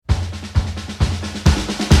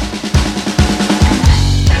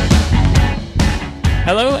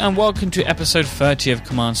Hello and welcome to episode 30 of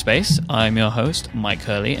Command Space. I'm your host, Mike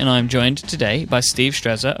Hurley, and I'm joined today by Steve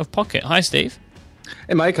Strezza of Pocket. Hi, Steve.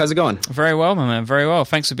 Hey, Mike. How's it going? Very well, my man. Very well.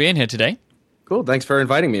 Thanks for being here today. Cool. Thanks for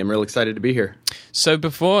inviting me. I'm real excited to be here. So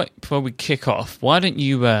before we kick off, why don't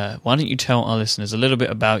you tell our listeners a little bit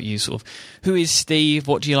about you? Sort of, who is Steve?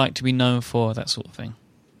 What do you like to be known for? That sort of thing.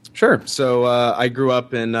 Sure. So I grew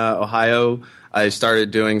up in Ohio. I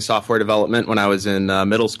started doing software development when I was in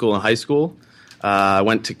middle school and high school. I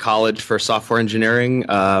went to college for software engineering,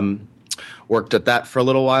 worked at that for a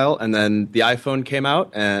little while, and then the iPhone came out,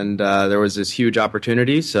 and there was this huge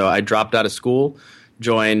opportunity. So I dropped out of school,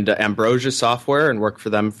 joined Ambrosia Software, and worked for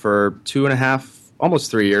them for 2.5, almost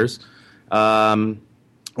 3 years,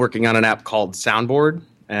 working on an app called Soundboard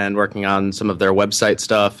and working on some of their website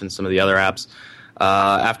stuff and some of the other apps.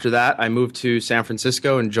 After that, I moved to San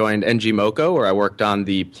Francisco and joined NG Moco, where I worked on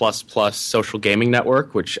the ++ social gaming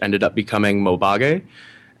network, which ended up becoming Mobage.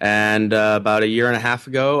 And about 1.5 years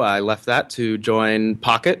ago, I left that to join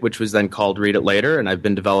Pocket, which was then called Read It Later, and I've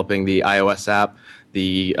been developing the iOS app,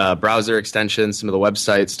 the browser extensions, some of the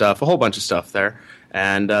website stuff, a whole bunch of stuff there.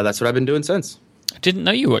 And that's what I've been doing since. I didn't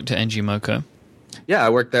know you worked at NG Moco. Yeah, I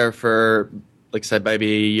worked there for, like I said, maybe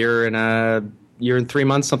a year and 3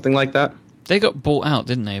 months, something like that. They got bought out,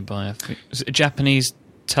 didn't they, by a Japanese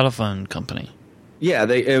telephone company? Yeah,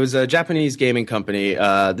 it was a Japanese gaming company.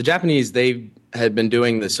 The Japanese, they had been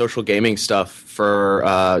doing the social gaming stuff for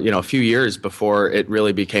a few years before it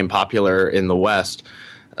really became popular in the West.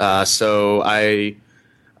 So I,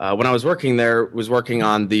 when I was working there, was working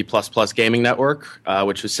on the ++ gaming network,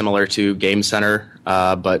 which was similar to Game Center,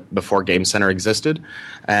 but before Game Center existed.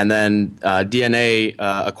 And then DNA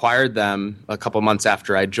acquired them a couple months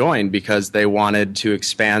after I joined because they wanted to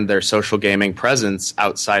expand their social gaming presence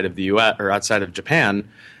outside of the US or outside of Japan.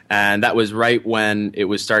 And that was right when it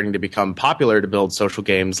was starting to become popular to build social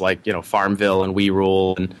games like, Farmville and We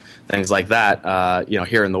Rule and things like that,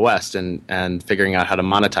 here in the West and figuring out how to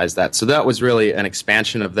monetize that. So that was really an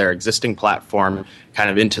expansion of their existing platform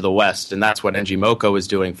kind of into the West. And that's what NG Moco was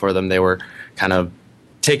doing for them. They were kind of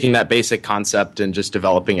taking that basic concept and just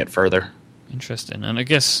developing it further. Interesting. And I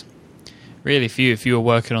guess, really, if you were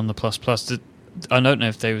working on the ++, I don't know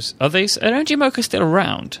if are NG Moco still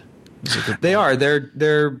around? They are.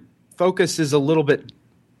 Their focus is a little bit,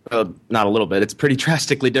 not a little bit. It's pretty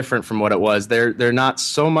drastically different from what it was. They're not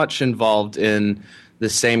so much involved in the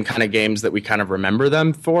same kind of games that we kind of remember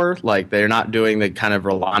them for. Like they're not doing the kind of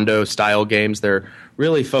Rolando style games. They're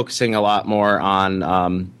really focusing a lot more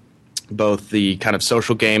on both the kind of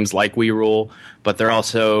social games like We Rule, but they're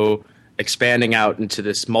also expanding out into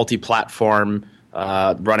this multi-platform,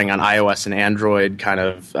 running on iOS and Android kind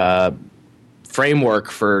of framework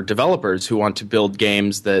for developers who want to build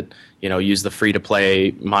games that use the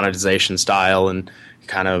free-to-play monetization style and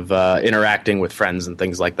kind of interacting with friends and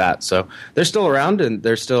things like that. So they're still around and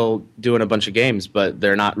they're still doing a bunch of games, but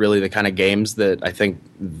they're not really the kind of games that I think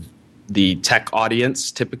the tech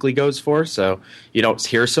audience typically goes for. So you don't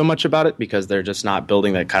hear so much about it because they're just not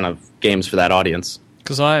building that kind of games for that audience.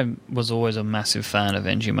 Because I was always a massive fan of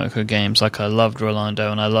NG Moco games. Like I loved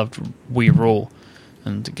Rolando and I loved We Rule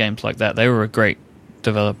and games like that. They were a great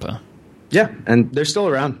developer. Yeah, and they're still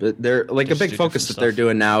around. But they're like a big focus that they're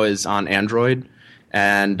doing now is on Android,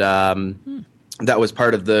 and that was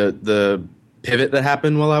part of the pivot that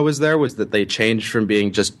happened while I was there. Was that they changed from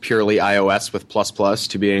being just purely iOS with ++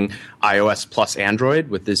 to being iOS plus Android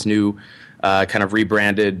with this new kind of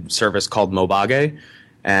rebranded service called Mobage,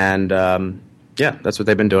 and that's what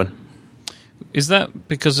they've been doing. Is that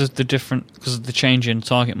because of the change in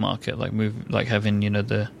target market, like having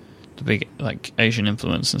the big like Asian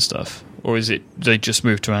influence and stuff, or is it they just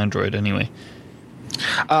moved to Android anyway?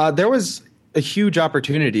 There was a huge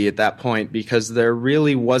opportunity at that point because there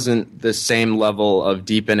really wasn't the same level of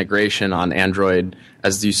deep integration on Android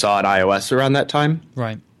as you saw at iOS around that time.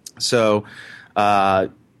 Right. So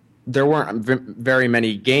there weren't very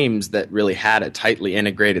many games that really had a tightly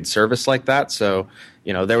integrated service like that. So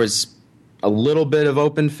there was a little bit of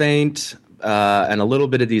OpenFaint and a little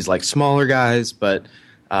bit of these like smaller guys, but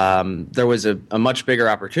there was a much bigger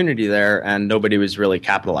opportunity there, and nobody was really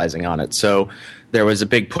capitalizing on it. So there was a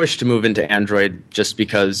big push to move into Android just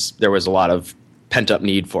because there was a lot of pent-up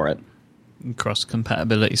need for it.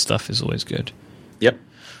 Cross-compatibility stuff is always good. Yep.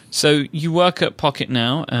 So you work at Pocket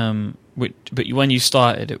now, but when you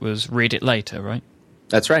started, it was Read It Later, right?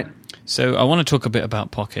 That's right. So I want to talk a bit about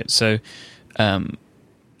Pocket. So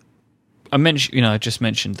I just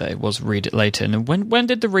mentioned that it was Read It Later. And when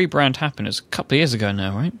did the rebrand happen? It was a couple of years ago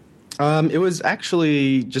now, right? It was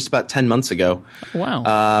actually just about 10 months ago. Wow.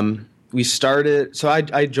 we started. So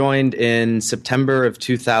I joined in September of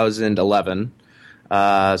 2011.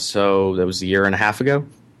 So that was a year and a half ago.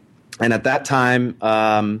 And at that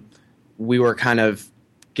time, we were kind of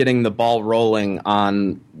getting the ball rolling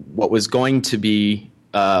on what was going to be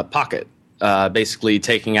Pocket, basically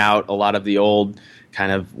taking out a lot of the old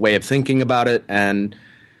kind of way of thinking about it and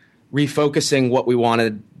refocusing what we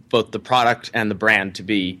wanted both the product and the brand to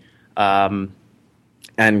be,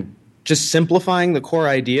 and just simplifying the core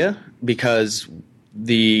idea, because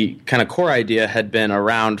the kind of core idea had been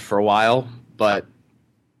around for a while, but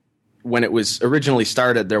when it was originally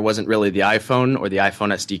started, there wasn't really the iPhone or the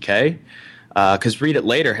iPhone SDK, because Read It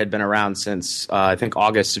Later had been around since, I think,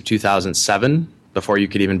 August of 2007, before you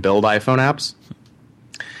could even build iPhone apps.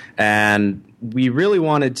 And we really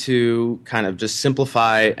wanted to kind of just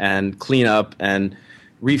simplify and clean up and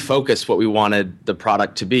refocus what we wanted the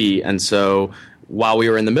product to be. And so while we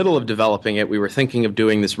were in the middle of developing it, we were thinking of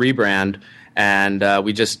doing this rebrand, and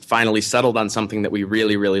we just finally settled on something that we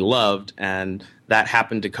really, really loved, and that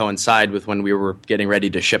happened to coincide with when we were getting ready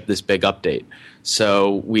to ship this big update.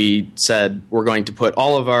 So we said we're going to put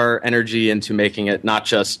all of our energy into making it not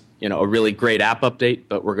just, a really great app update,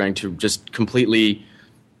 but we're going to just completely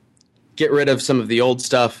get rid of some of the old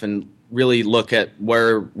stuff and really look at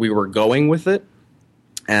where we were going with it,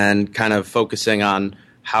 and kind of focusing on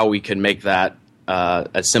how we can make that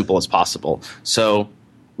as simple as possible. So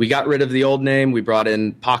we got rid of the old name. We brought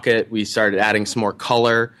in Pocket. We started adding some more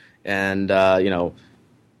color and,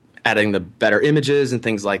 adding the better images and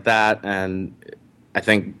things like that. And I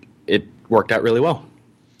think it worked out really well.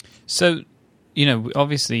 So,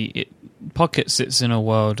 obviously Pocket sits in a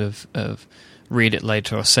world of Read It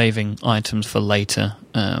Later or saving items for later.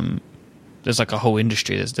 There's like a whole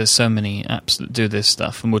industry. There's so many apps that do this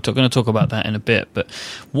stuff, and we're going to talk about that in a bit. But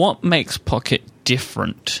what makes Pocket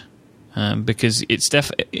different? Because it's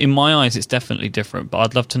in my eyes, it's definitely different. But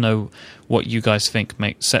I'd love to know what you guys think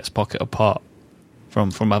sets Pocket apart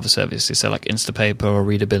from other services, so like Instapaper or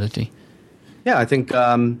Readability. Yeah, I think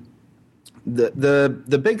the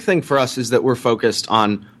big thing for us is that we're focused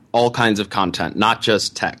on all kinds of content, not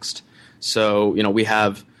just text. So we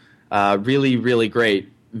have really, really great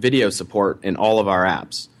video support in all of our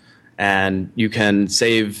apps. And you can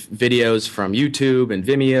save videos from YouTube and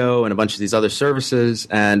Vimeo and a bunch of these other services,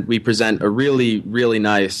 and we present a really, really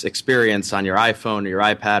nice experience on your iPhone or your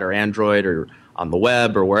iPad or Android or on the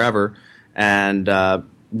web or wherever, and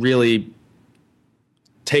really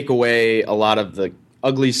take away a lot of the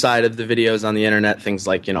ugly side of the videos on the internet, things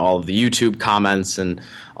like all of the YouTube comments and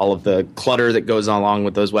all of the clutter that goes along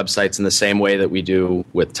with those websites, in the same way that we do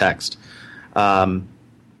with text.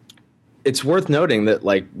 It's worth noting that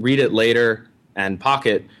like Read It Later and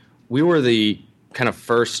Pocket, we were the kind of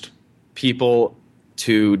first people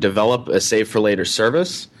to develop a Save for Later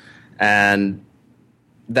service, and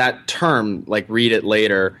that term, like Read It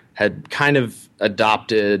Later, had kind of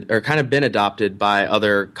been adopted by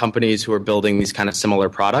other companies who are building these kind of similar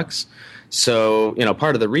products. So,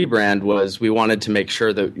 part of the rebrand was we wanted to make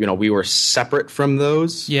sure that, we were separate from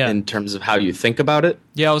those in terms of how you think about it.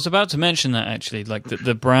 Yeah, I was about to mention that, actually. Like,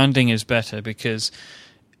 the branding is better because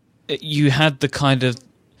you had the kind of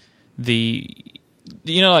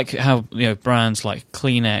like how, brands like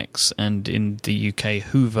Kleenex and in the UK,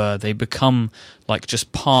 Hoover, they become like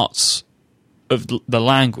just parts of the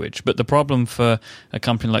language. But the problem for a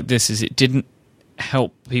company like this is it didn't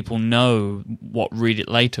help people know what Read It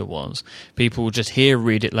Later was. People would just hear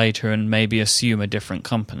Read It Later and maybe assume a different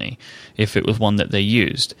company if it was one that they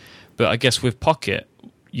used. But I guess with Pocket,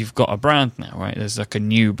 you've got a brand now, right? There's like a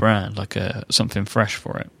new brand, like something fresh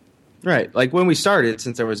for it. Right. Like when we started,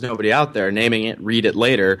 since there was nobody out there, naming it Read It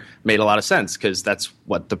Later made a lot of sense because that's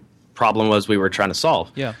what the problem was we were trying to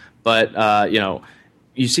solve. Yeah. But,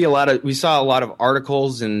 we saw a lot of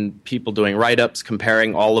articles and people doing write-ups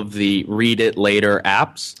comparing all of the Read It Later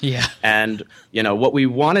apps. Yeah. And, what we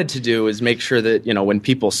wanted to do is make sure that, when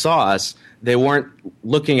people saw us, they weren't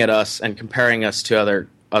looking at us and comparing us to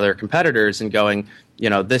other competitors and going,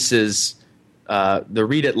 this is the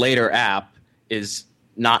Read It Later app is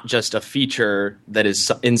not just a feature that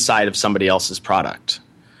is inside of somebody else's product.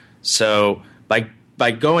 So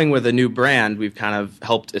by going with a new brand, we've kind of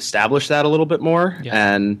helped establish that a little bit more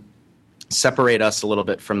and separate us a little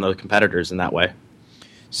bit from the competitors in that way.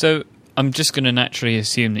 So I'm just going to naturally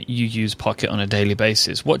assume that you use Pocket on a daily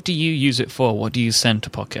basis. What do you use it for? What do you send to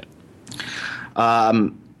Pocket?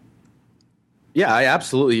 Yeah, I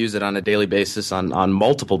absolutely use it on a daily basis on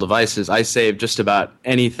multiple devices. I save just about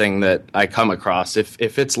anything that I come across. If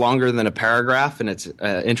it's longer than a paragraph and it's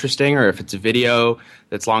interesting, or if it's a video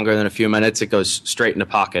that's longer than a few minutes, it goes straight into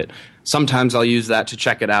Pocket. Sometimes I'll use that to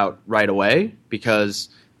check it out right away because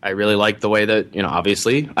I really like the way that,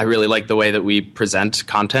 obviously, I really like the way that we present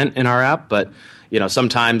content in our app. But,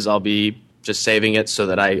 sometimes I'll be just saving it so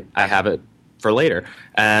that I have it for later.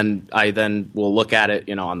 And I then will look at it,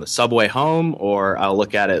 on the subway home, or I'll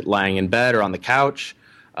look at it lying in bed or on the couch,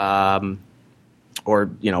 or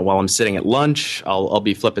while I'm sitting at lunch, I'll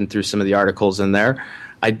be flipping through some of the articles in there.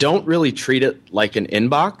 I don't really treat it like an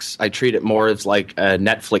inbox. I treat it more as like a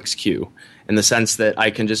Netflix queue, in the sense that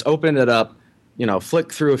I can just open it up,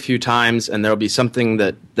 flick through a few times, and there'll be something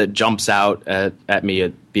that jumps out at me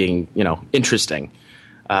at being, interesting.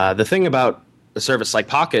 The thing about a service like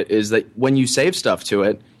Pocket is that when you save stuff to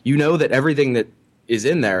it, you know that everything that is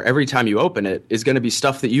in there every time you open it is going to be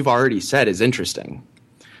stuff that you've already said is interesting.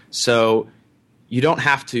 So you don't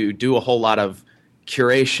have to do a whole lot of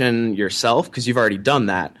curation yourself because you've already done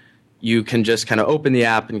that. You can just kind of open the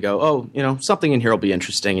app and go, oh, something in here will be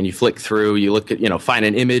interesting. And you flick through, you look at, find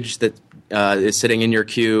an image that is sitting in your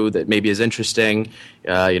queue that maybe is interesting.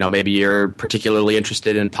 Maybe you're particularly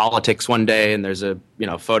interested in politics one day and there's a,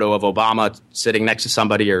 photo of Obama sitting next to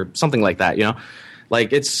somebody or something like that,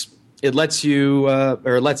 Like it lets you,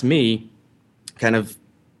 or it lets me kind of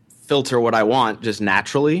filter what I want just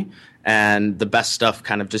naturally. And the best stuff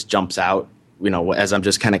kind of just jumps out, as I'm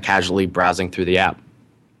just kind of casually browsing through the app.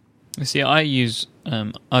 See,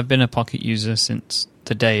 I've been a Pocket user since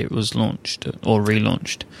the day it was launched or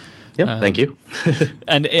relaunched. Yep, thank you.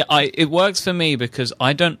 And it works for me because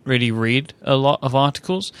I don't really read a lot of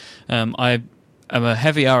articles. I'm a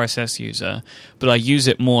heavy RSS user, but I use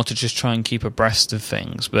it more to just try and keep abreast of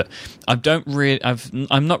things. But I'm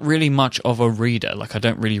not really much of a reader. Like, I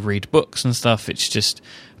don't really read books and stuff. It's just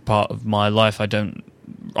part of my life. I can't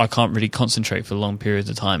really concentrate for long periods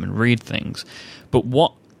of time and read things. But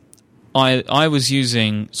what I was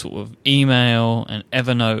using sort of email and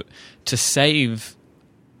Evernote to save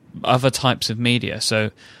other types of media.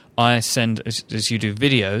 So I send, as you do,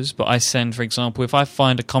 videos, but I send, for example, if I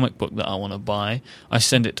find a comic book that I want to buy, I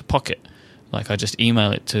send it to Pocket. Like, I just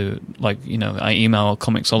email it to, I email a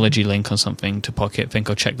Comixology link or something to Pocket, think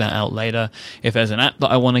I'll check that out later. If there's an app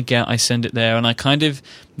that I want to get, I send it there, and I kind of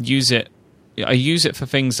use it. I use it for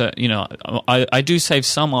things that, I do save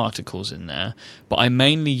some articles in there, but I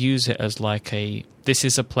mainly use it as this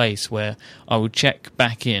is a place where I will check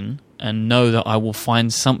back in and know that I will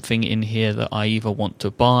find something in here that I either want to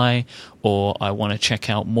buy or I want to check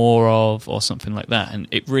out more of or something like that. And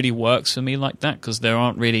it really works for me like that because there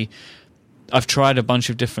aren't really... I've tried a bunch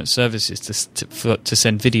of different services to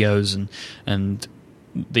send videos and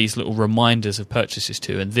these little reminders of purchases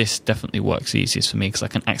to, and this definitely works easiest for me because I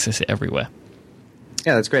can access it everywhere.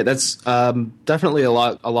 Yeah, that's great. That's definitely a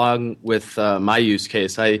lot along with my use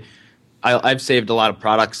case. I've saved a lot of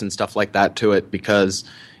products and stuff like that to it because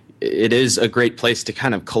it is a great place to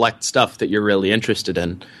kind of collect stuff that you're really interested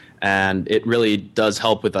in, and it really does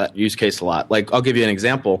help with that use case a lot. Like, I'll give you an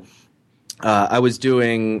example. I was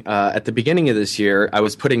doing, at the beginning of this year, I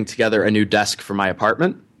was putting together a new desk for my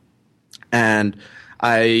apartment, and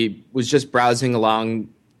I was just browsing along,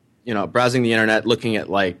 browsing the internet, looking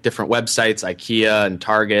at like different websites, IKEA and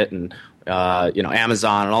Target and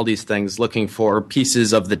Amazon and all these things, looking for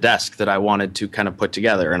pieces of the desk that I wanted to kind of put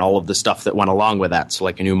together and all of the stuff that went along with that. So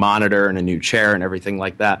like a new monitor and a new chair and everything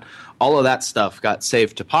like that. All of that stuff got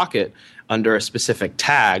saved to Pocket under a specific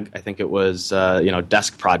tag. I think it was,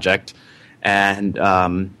 desk project. And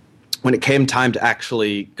when it came time to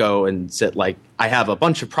actually go and sit, like, I have a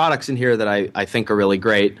bunch of products in here that I think are really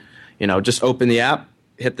great, just open the app,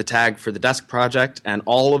 hit the tag for the desk project, and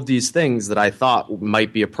all of these things that I thought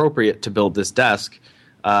might be appropriate to build this desk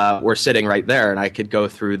were sitting right there, and I could go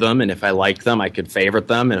through them, and if I liked them, I could favorite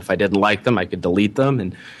them, and if I didn't like them, I could delete them,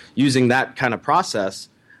 and using that kind of process,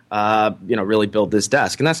 really build this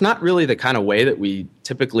desk. And that's not really the kind of way that we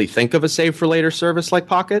typically think of a save for later service like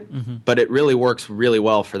Pocket, but it really works really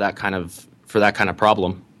well for that kind of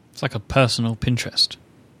problem. It's like a personal Pinterest.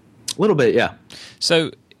 A little bit, yeah.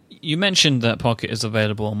 So you mentioned that Pocket is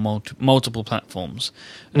available on multiple platforms,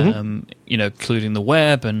 including the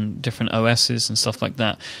web and different OSs and stuff like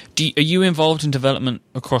that. Are you involved in development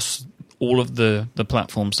across all of the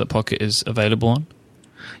platforms that Pocket is available on?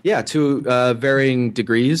 Yeah, to varying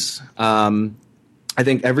degrees. I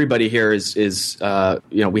think everybody here is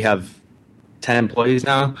we have 10 employees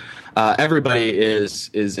now. Everybody is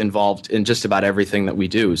involved in just about everything that we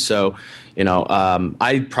do. So,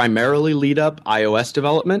 I primarily lead up iOS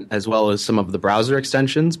development as well as some of the browser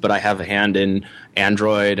extensions, but I have a hand in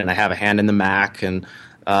Android and I have a hand in the Mac and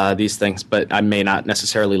these things, but I may not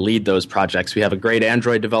necessarily lead those projects. We have a great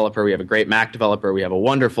Android developer, we have a great Mac developer, we have a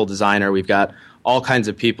wonderful designer, we've got all kinds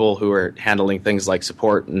of people who are handling things like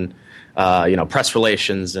support and press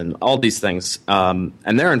relations and all these things,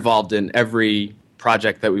 and they're involved in every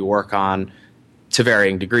project that we work on to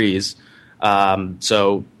varying degrees.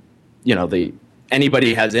 So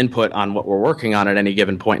anybody has input on what we're working on at any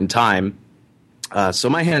given point in time. So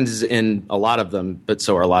my hand is in a lot of them, but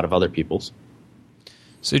so are a lot of other people's.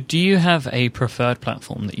 So do you have a preferred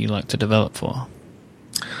platform that you like to develop for?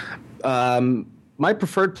 My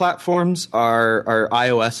preferred platforms are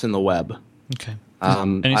iOS and the web. Okay.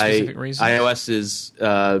 Any specific reason? iOS is,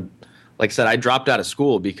 like I said, I dropped out of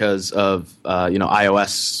school because of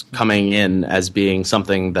iOS coming in as being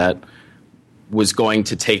something that was going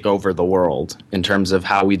to take over the world in terms of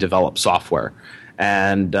how we develop software.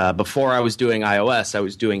 And before I was doing iOS, I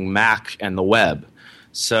was doing Mac and the web.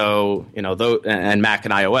 So and Mac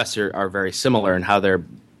and iOS are very similar in how their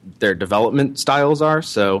development styles are.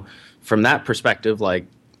 So from that perspective, like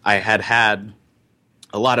I had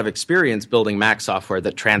a lot of experience building Mac software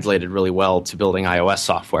that translated really well to building iOS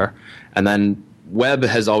software. And then web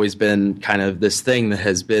has always been kind of this thing that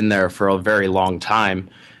has been there for a very long time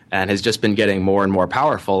and has just been getting more and more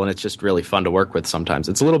powerful, and it's just really fun to work with sometimes.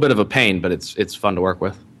 It's a little bit of a pain, but it's fun to work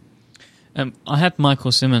with. I had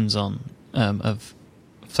Michael Simmons on of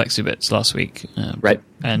FlexiBits last week. Right.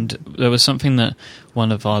 And there was something that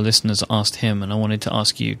one of our listeners asked him, and I wanted to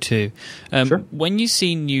ask you too. Sure. When you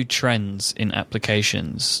see new trends in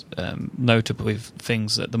applications, notably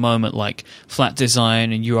things at the moment like flat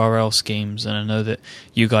design and URL schemes, and I know that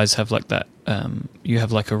you guys have like that, you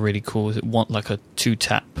have like a really cool, like a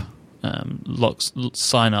two-tap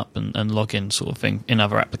sign up and login sort of thing in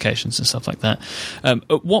other applications and stuff like that.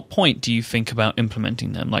 At what point do you think about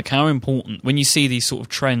implementing them? Like, how important, when you see these sort of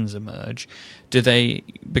trends emerge, do they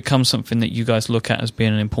become something that you guys look at as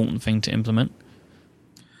being an important thing to implement?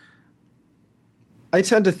 I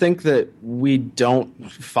tend to think that we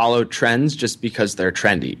don't follow trends just because they're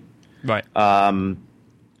trendy. Right.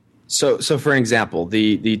 So for example,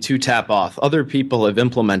 the two-tap auth, other people have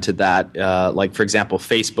implemented that. Like, for example,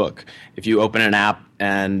 Facebook. If you open an app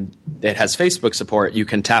and it has Facebook support, you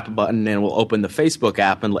can tap a button and it will open the Facebook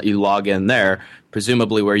app and let you log in there,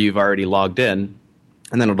 presumably where you've already logged in,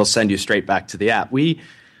 and then it'll send you straight back to the app.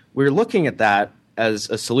 We're looking at that as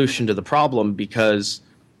a solution to the problem because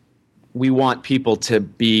we want people to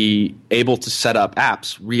be able to set up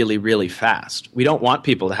apps really, really fast. We don't want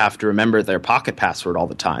people to have to remember their Pocket password all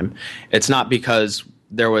the time. It's not because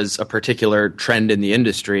there was a particular trend in the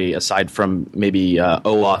industry, aside from maybe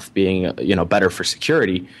OAuth being better for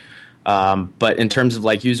security. But in terms of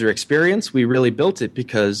like user experience, we really built it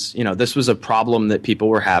because this was a problem that people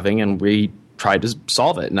were having, and we tried to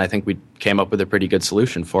solve it. And I think we came up with a pretty good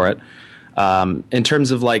solution for it. In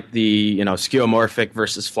terms of like the skeuomorphic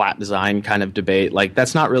versus flat design kind of debate, like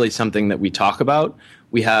that's not really something that we talk about.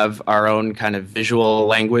 We have our own kind of visual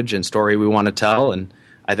language and story we want to tell, and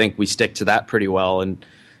I think we stick to that pretty well. And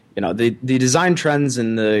the design trends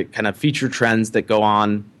and the kind of feature trends that go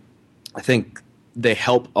on, I think they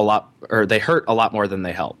help a lot, or they hurt a lot more than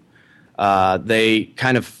they help. They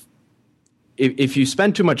kind of, if you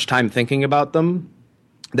spend too much time thinking about them,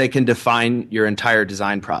 they can define your entire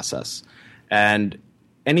design process. And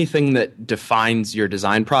anything that defines your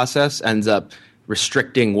design process ends up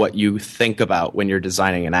restricting what you think about when you're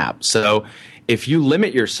designing an app. So if you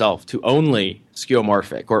limit yourself to only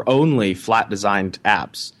skeuomorphic or only flat designed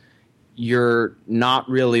apps, you're not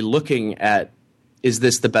really looking at, is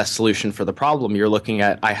this the best solution for the problem? You're looking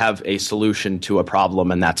at, I have a solution to a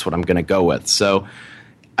problem, and that's what I'm going to go with. So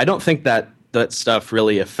I don't think that stuff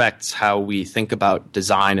really affects how we think about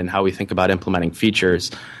design and how we think about implementing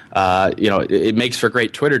features. It makes for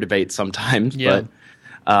great Twitter debates sometimes, yeah.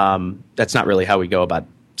 But that's not really how we go about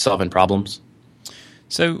solving problems.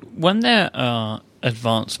 So when there are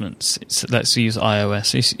advancements, let's use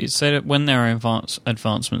iOS. It's said that when there are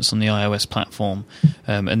advancements on the iOS platform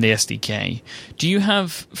and the SDK, do you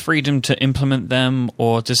have freedom to implement them,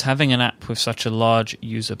 or does having an app with such a large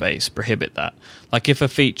user base prohibit that? Like if a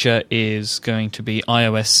feature is going to be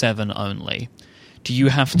iOS 7 only, do you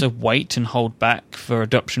have to wait and hold back for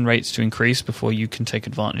adoption rates to increase before you can take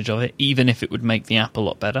advantage of it, even if it would make the app a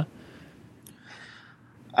lot better?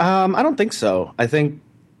 I don't think so. I think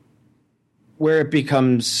where it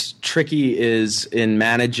becomes tricky is in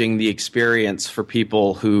managing the experience for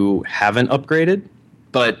people who haven't upgraded.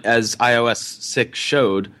 But as iOS 6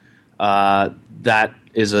 showed, that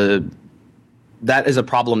is a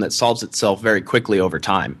problem that solves itself very quickly over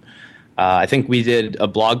time. I think we did a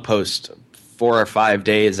blog post 4 or 5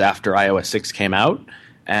 days after iOS 6 came out,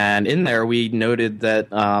 and in there we noted that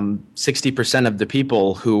 60% of the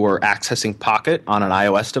people who were accessing Pocket on an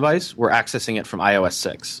iOS device were accessing it from iOS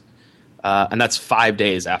 6, and that's 5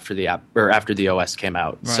 days after the app or after the OS came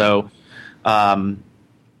out. Right. So,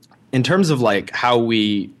 in terms of like how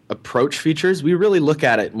we approach features, we really look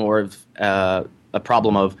at it more of a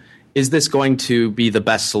problem of, is this going to be the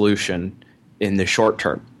best solution in the short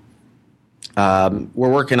term?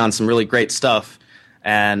 We're working on some really great stuff,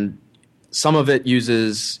 and some of it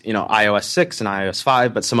uses iOS 6 and iOS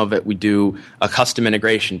 5, but some of it we do a custom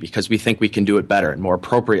integration because we think we can do it better and more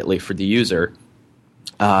appropriately for the user.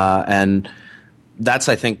 And that's,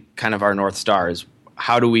 I think, kind of our North Star is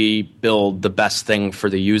how do we build the best thing for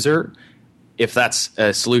the user? If that's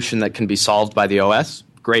a solution that can be solved by the OS,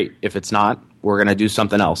 great. If it's not, we're going to do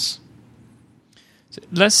something else. So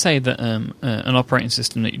let's say that an operating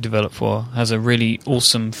system that you develop for has a really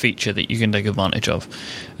awesome feature that you can take advantage of.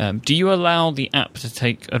 Do you allow the app to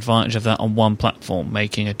take advantage of that on one platform,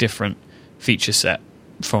 making a different feature set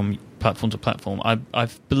from platform to platform? I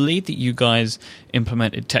believe that you guys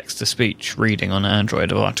implemented text-to-speech reading on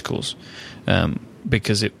Android of articles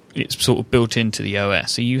because it's sort of built into the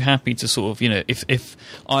OS. Are you happy to sort of, if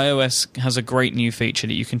iOS has a great new feature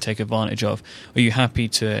that you can take advantage of, are you happy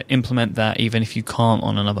to implement that even if you can't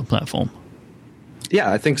on another platform?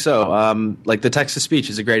 Yeah, I think so. Like the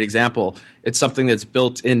text-to-speech is a great example. It's something that's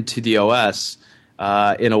built into the OS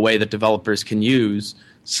in a way that developers can use.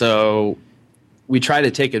 So we try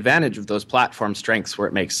to take advantage of those platform strengths where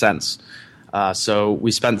it makes sense. So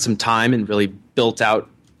we spent some time and really built out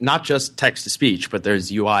not just text-to-speech, but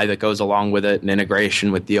there's UI that goes along with it and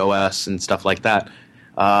integration with the OS and stuff like that.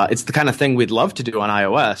 It's the kind of thing we'd love to do on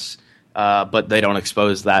iOS, but they don't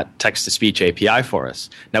expose that text-to-speech API for us.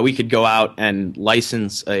 Now, we could go out and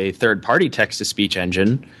license a third-party text-to-speech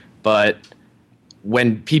engine, but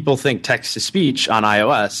when people think text-to-speech on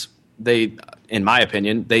iOS, they, in my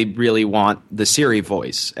opinion, they really want the Siri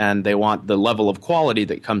voice, and they want the level of quality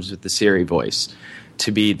that comes with the Siri voice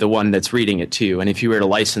to be the one that's reading it to you. And if you were to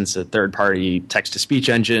license a third-party text-to-speech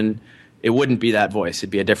engine, it wouldn't be that voice. It'd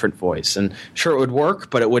be a different voice. And sure, it would work,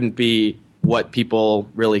 but it wouldn't be what people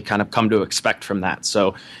really kind of come to expect from that.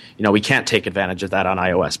 So, we can't take advantage of that on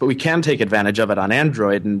iOS, but we can take advantage of it on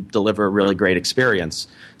Android and deliver a really great experience.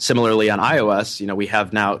 Similarly, on iOS, we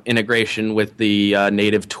have now integration with the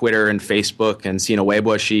native Twitter and Facebook and Sina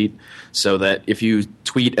Weibo sheet, so that if you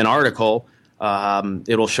tweet an article,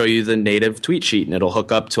 it'll show you the native tweet sheet, and it'll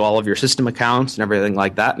hook up to all of your system accounts and everything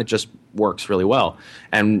like that, and it just works really well.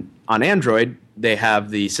 And on Android, they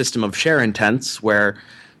have the system of share intents, where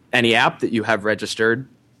any app that you have registered,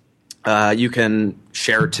 you can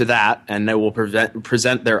share to that, and they will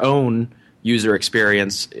present their own user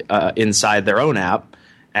experience inside their own app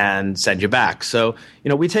and send you back. So,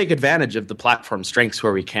 we take advantage of the platform strengths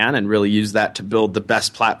where we can, and really use that to build the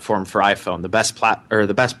best platform for iPhone, the best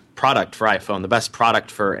product for iPhone, the best product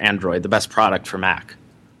for Android, the best product for Mac.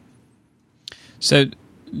 So,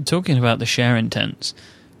 talking about the share intents,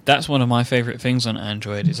 that's one of my favorite things on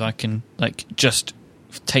Android is I can just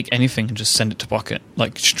take anything and just send it to Pocket,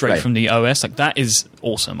 straight from the OS. That is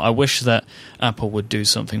awesome. I wish that Apple would do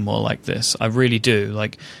something more like this. I really do.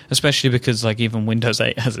 Especially because even Windows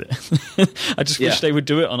 8 has it. I just wish they would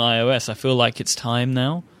do it on iOS. I feel like it's time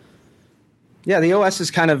now. Yeah, the OS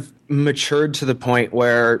has kind of matured to the point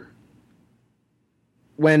where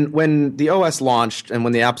when the OS launched and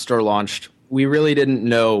when the App Store launched, we really didn't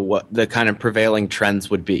know what the kind of prevailing trends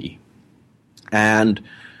would be. And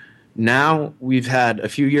now we've had a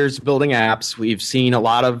few years building apps. We've seen a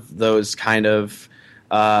lot of those kind of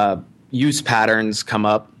use patterns come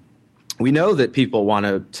up. We know that people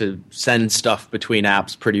want to send stuff between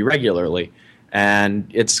apps pretty regularly. And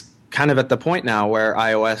it's kind of at the point now where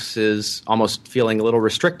iOS is almost feeling a little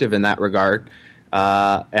restrictive in that regard.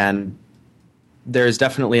 And there's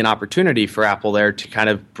definitely an opportunity for Apple there to kind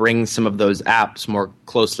of bring some of those apps more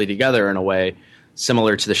closely together in a way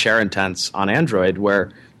similar to the share intents on Android,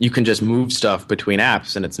 where you can just move stuff between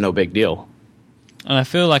apps and it's no big deal. And I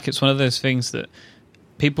feel like it's one of those things that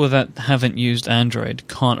people that haven't used Android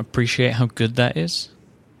can't appreciate how good that is.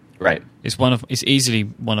 Right. It's easily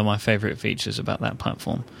one of my favorite features about that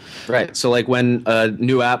platform. Right. So when a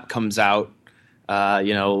new app comes out,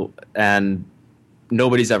 and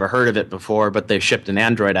nobody's ever heard of it before, but they've shipped an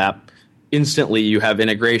Android app, instantly you have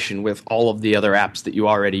integration with all of the other apps that you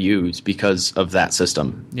already use because of that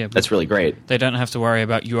system. Yeah, that's really great. They don't have to worry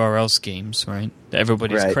about URL schemes, right? That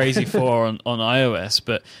everybody's crazy for on iOS,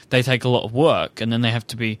 but they take a lot of work, and then they have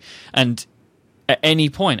to be. And at any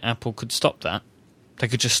point, Apple could stop that. They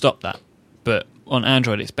could just stop that. But on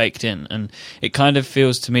Android, it's baked in, and it kind of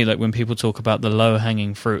feels to me like when people talk about the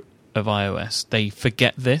low-hanging fruit of iOS, they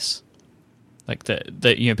forget this. Like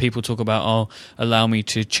that, people talk about, allow me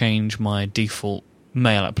to change my default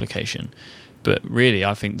mail application. But really,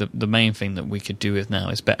 I think the main thing that we could do with now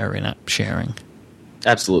is better in-app sharing.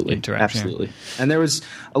 Absolutely. Absolutely. And there was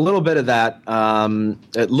a little bit of that.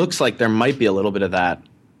 It looks like there might be a little bit of that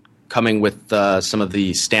coming with some of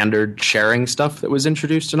the standard sharing stuff that was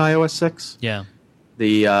introduced in iOS 6. Yeah.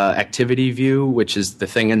 The activity view, which is the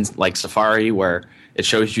thing in like Safari where it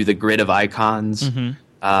shows you the grid of icons. Mm-hmm.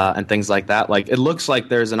 And things like that. Like, it looks like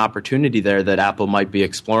there's an opportunity there that Apple might be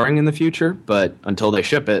exploring in the future, but until they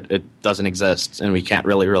ship it, it doesn't exist, and we can't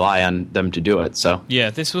really rely on them to do it. So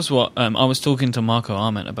yeah, this was what I was talking to Marco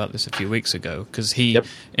Arment about this a few weeks ago, because he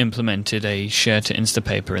implemented a share to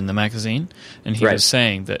Instapaper in the magazine, and he was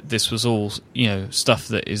saying that this was all stuff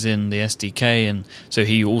that is in the SDK, and so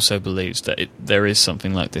he also believes that there is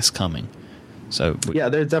something like this coming. So yeah,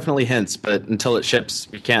 there's definitely hints, but until it ships,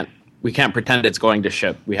 we can't pretend it's going to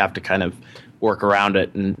ship. We have to kind of work around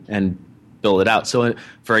it and build it out. So,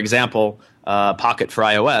 for example, Pocket for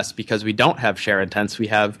iOS, because we don't have share intents, we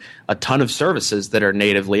have a ton of services that are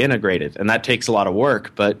natively integrated. And that takes a lot of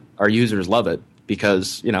work, but our users love it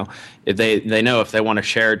because, if they know if they want to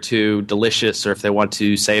share to Delicious, or if they want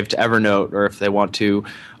to save to Evernote, or if they want to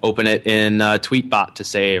open it in Tweetbot to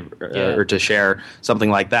save or to share, something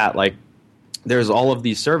like that. Like, there's all of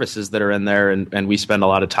these services that are in there, and we spend a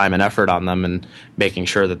lot of time and effort on them and making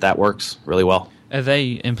sure that works really well. Are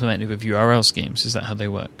they implemented with URL schemes? Is that how they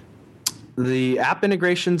work? The app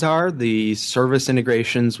integrations are. The service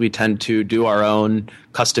integrations, we tend to do our own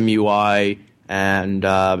custom UI and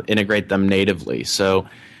integrate them natively. So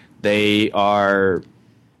they are,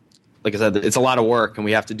 like I said, it's a lot of work, and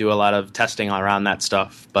we have to do a lot of testing around that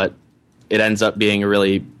stuff, but it ends up being a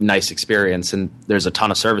really nice experience, and there's a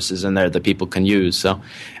ton of services in there that people can use. So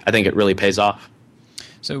I think it really pays off.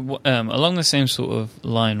 So along the same sort of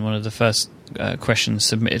line, one of the first questions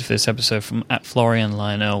submitted for this episode from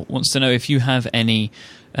 @FlorianLionel wants to know if you have any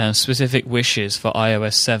specific wishes for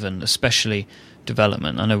iOS 7, especially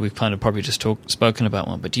development. I know we've kind of probably just spoken about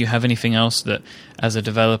one, but do you have anything else that, as a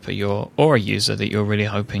developer or a user, that you're really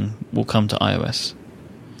hoping will come to iOS?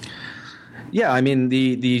 Yeah, I mean,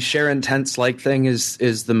 the share intents like thing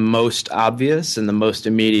is the most obvious and the most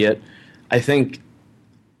immediate. I think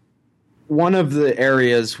one of the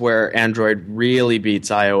areas where Android really beats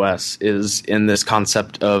iOS is in this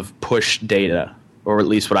concept of push data, or at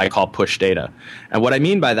least what I call push data. And what I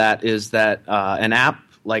mean by that is that an app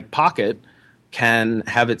like Pocket can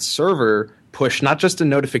have its server push not just a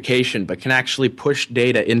notification, but can actually push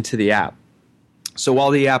data into the app. So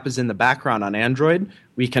while the app is in the background on Android,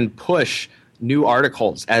 we can push new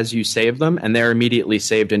articles as you save them, and they're immediately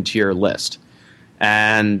saved into your list.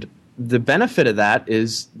 And the benefit of that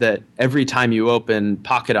is that every time you open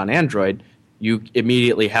Pocket on Android, you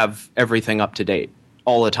immediately have everything up to date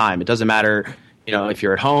all the time. It doesn't matter, if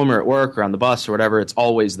you're at home or at work or on the bus or whatever, it's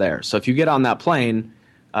always there. So if you get on that plane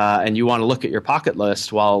and you want to look at your Pocket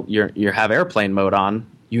list while you have airplane mode on,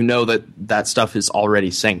 you know that stuff is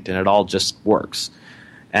already synced and it all just works.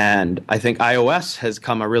 And I think iOS has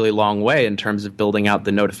come a really long way in terms of building out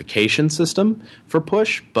the notification system for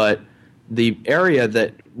push, but the area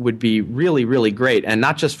that would be really, really great, and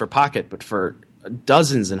not just for Pocket, but for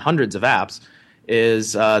dozens and hundreds of apps,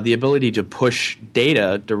 is the ability to push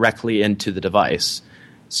data directly into the device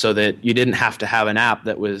so that you didn't have to have an app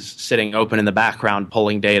that was sitting open in the background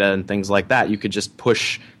pulling data and things like that. You could just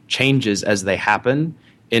push changes as they happen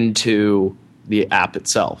into the app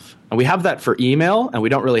itself. And we have that for email, and we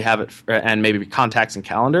don't really have it and maybe contacts and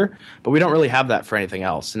calendar, but we don't really have that for anything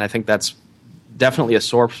else. And I think that's definitely a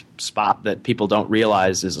sore spot that people don't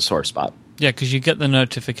realize is a sore spot. Yeah, because you get the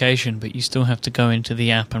notification, but you still have to go into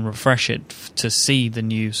the app and refresh it to see the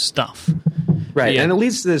new stuff. Right, and it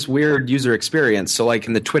leads to this weird user experience. So like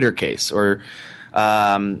in the Twitter case, or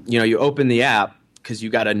you open the app because you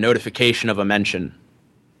got a notification of a mention,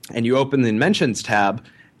 and you open the mentions tab,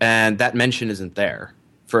 and that mention isn't there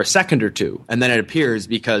for a second or two, and then it appears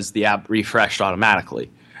because the app refreshed automatically.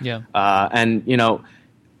 Yeah. And,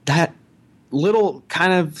 that little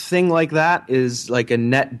kind of thing like that is like a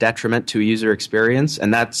net detriment to a user experience,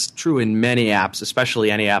 and that's true in many apps, especially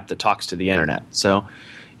any app that talks to the internet. So,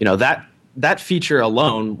 that feature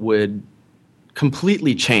alone would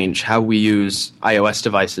completely change how we use iOS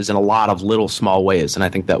devices in a lot of little small ways, and I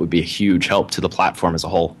think that would be a huge help to the platform as a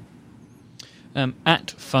whole. At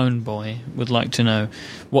Phoneboy would like to know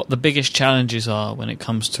what the biggest challenges are when it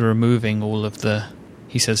comes to removing all of the,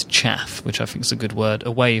 he says, chaff, which I think is a good word,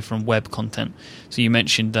 away from web content. So you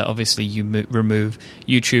mentioned that obviously you remove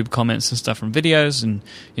YouTube comments and stuff from videos, and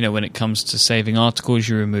when it comes to saving articles,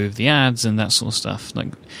 you remove the ads and that sort of stuff.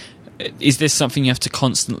 Like, is this something you have to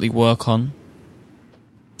constantly work on?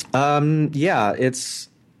 Yeah, it's.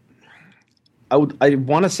 I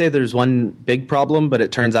want to say there's one big problem, but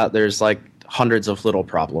it turns out there's like hundreds of little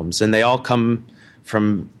problems, and they all come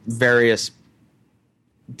from various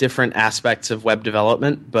different aspects of web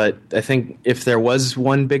development. But I think if there was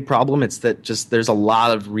one big problem, it's that just there's a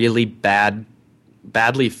lot of really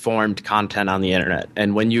badly formed content on the internet.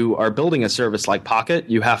 And when you are building a service like Pocket,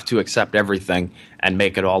 you have to accept everything and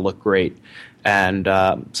make it all look great. And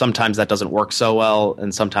sometimes that doesn't work so well,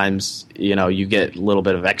 and sometimes you get a little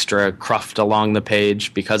bit of extra cruft along the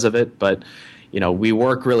page because of it. But we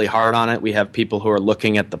work really hard on it. We have people who are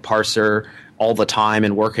looking at the parser all the time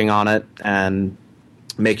and working on it and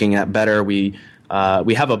making it better. We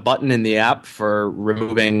have a button in the app for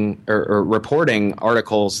removing or reporting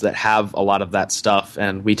articles that have a lot of that stuff,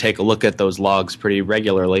 and we take a look at those logs pretty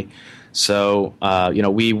regularly. So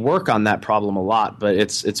we work on that problem a lot, but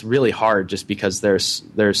it's really hard just because there's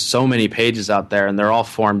so many pages out there, and they're all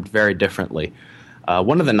formed very differently.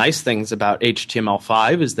 One of the nice things about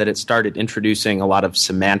HTML5 is that it started introducing a lot of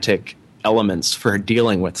semantic elements for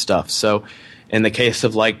dealing with stuff. So in the case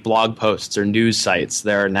of like blog posts or news sites,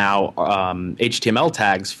 there are now HTML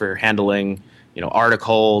tags for handling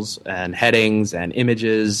articles and headings and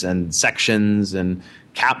images and sections and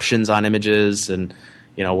captions on images and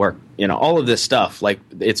where all of this stuff, like,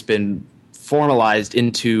 it's been formalized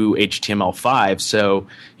into HTML5. So,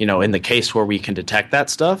 in the case where we can detect that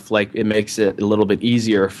stuff, like, it makes it a little bit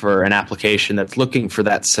easier for an application that's looking for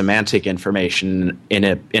that semantic information in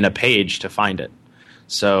a page to find it.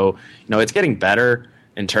 So, it's getting better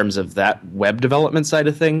in terms of that web development side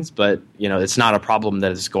of things, but, it's not a problem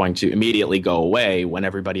that is going to immediately go away when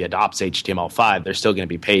everybody adopts HTML5. There's still going to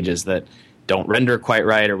be pages that don't render quite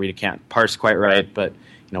right, or we can't parse quite right, but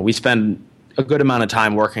we spend a good amount of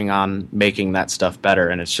time working on making that stuff better,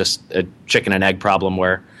 and it's just a chicken and egg problem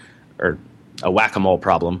or a whack-a-mole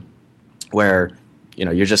problem where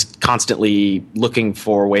you're just constantly looking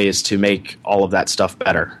for ways to make all of that stuff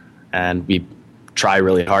better, and we try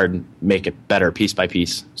really hard and make it better piece by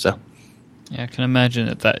piece. So yeah, I can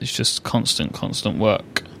imagine that is just constant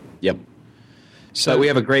work. Yep. So we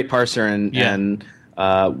have a great parser, and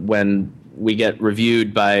when we get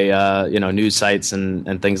reviewed by news sites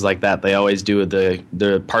and things like that, they always do the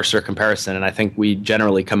parser comparison, and I think we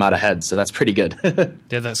generally come out ahead. So that's pretty good.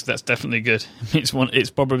 Yeah, that's definitely good. It's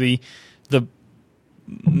probably the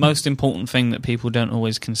most important thing that people don't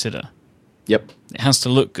always consider. Yep, it has to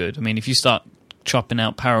look good. I mean, if you start chopping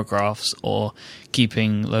out paragraphs or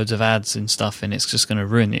keeping loads of ads and stuff in, it's just going to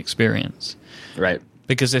ruin the experience. Right.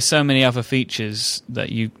 Because there's so many other features that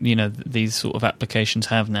these sort of applications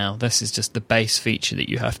have now. This is just the base feature that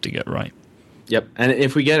you have to get right. Yep. And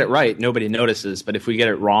if we get it right, nobody notices. But if we get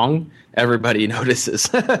it wrong, everybody notices.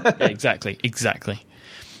 Yeah, exactly.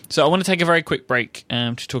 So I want to take a very quick break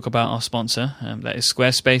to talk about our sponsor. That is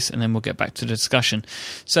Squarespace, and then we'll get back to the discussion.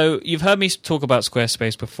 So you've heard me talk about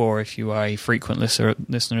Squarespace before if you are a frequent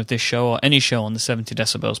listener of this show or any show on the 70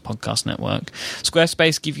 Decibels podcast network.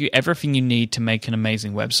 Squarespace give you everything you need to make an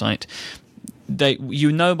amazing website.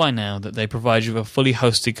 You know by now that they provide you with a fully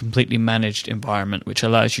hosted, completely managed environment which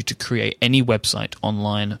allows you to create any website,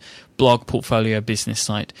 online, blog, portfolio, business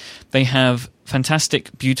site. They have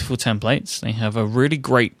fantastic, beautiful templates. They have a really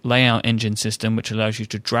great layout engine system which allows you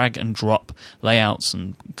to drag and drop layouts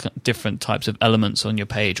and different types of elements on your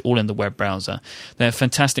page, all in the web browser. They have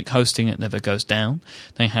fantastic hosting that never goes down.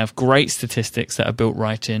 They have great statistics that are built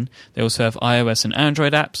right in. They also have iOS and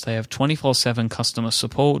Android apps. They have 24/7 customer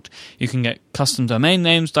support. You can get custom domain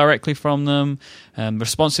names directly from them,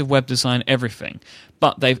 responsive web design, everything.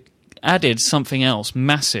 But they've added something else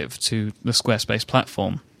massive to the Squarespace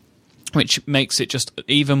platform, which makes it just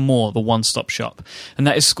even more the one-stop shop, and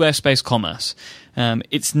that is Squarespace Commerce.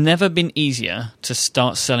 It's never been easier to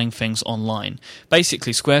start selling things online.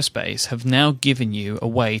 Basically, Squarespace have now given you a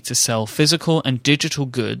way to sell physical and digital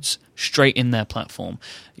goods straight in their platform.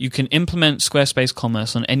 You can implement Squarespace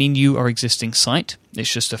Commerce on any new or existing site.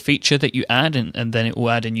 It's just a feature that you add, and then it will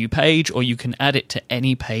add a new page, or you can add it to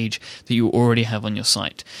any page that you already have on your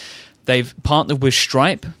site. They've partnered with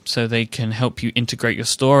Stripe, so they can help you integrate your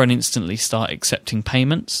store and instantly start accepting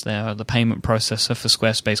payments. They are the payment processor for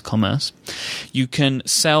Squarespace Commerce. You can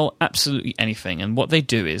sell absolutely anything, and what they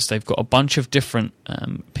do is they've got a bunch of different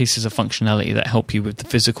pieces of functionality that help you with the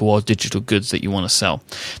physical or digital goods that you want to sell.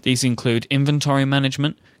 These include inventory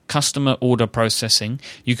management, customer order processing.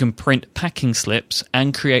 You can print packing slips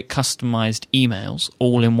and create customized emails,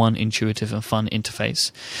 all in one intuitive and fun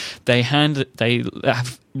interface. They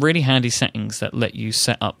have really handy settings that let you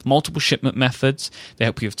set up multiple shipment methods. They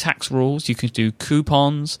help you with tax rules. You can do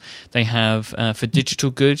coupons. They have, for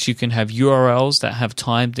digital goods, you can have URLs that have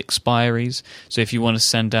timed expiries. So if you want to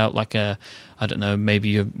send out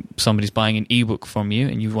maybe somebody's buying an ebook from you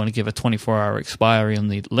and you want to give a 24-hour expiry on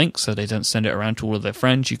the link so they don't send it around to all of their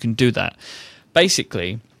friends, you can do that.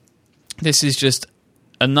 Basically, this is just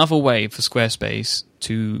another way for Squarespace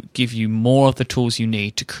to give you more of the tools you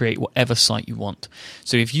need to create whatever site you want.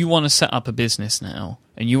 So if you want to set up a business now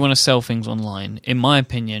and you want to sell things online, in my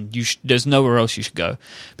opinion, there's nowhere else you should go,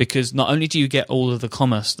 because not only do you get all of the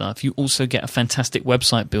commerce stuff, you also get a fantastic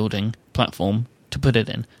website building platform to put it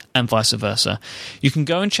in, and vice versa. You can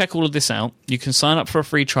go and check all of this out. You can sign up for a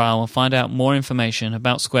free trial and find out more information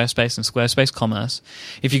about Squarespace and Squarespace Commerce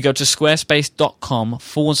if you go to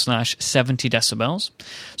squarespace.com/70decibels.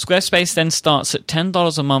 Squarespace then starts at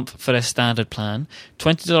 $10 a month for their standard plan,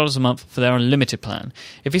 $20 a month for their unlimited plan.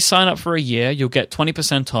 If you sign up for a year, you'll get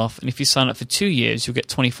 20% off, and if you sign up for 2 years, you'll get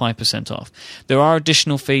 25% off. There are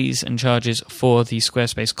additional fees and charges for the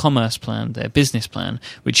Squarespace Commerce plan, their business plan,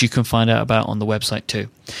 which you can find out about on the website too.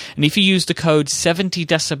 And if you use the code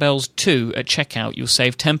 70decibels2 at checkout, you'll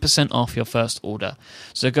save 10% off your first order.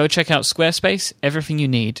 So go check out Squarespace, everything you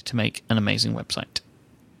need to make an amazing website.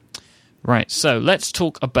 Right, so let's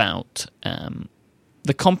talk about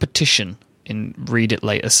the competition in Read It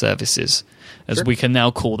Later services, as Sure. we can now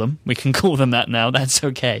call them. We can call them that now, that's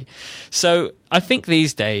okay. So I think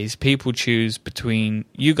these days people choose between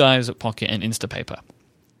you guys at Pocket and Instapaper.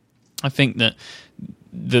 I think that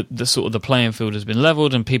the sort of the playing field has been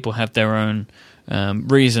leveled, and people have their own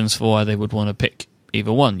reasons for why they would want to pick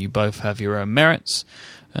either one. You both have your own merits,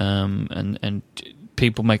 and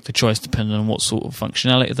people make the choice depending on what sort of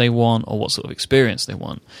functionality they want or what sort of experience they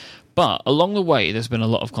want. But along the way, there's been a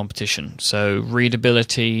lot of competition. So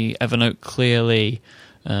Readability, Evernote Clearly.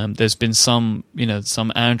 There's been some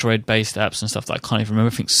Android-based apps and stuff that I can't even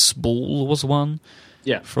remember. I think Spool was one.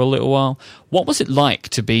 Yeah, for a little while. What was it like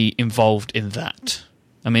to be involved in that?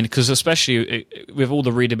 I mean, because especially with all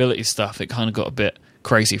the readability stuff, it kind of got a bit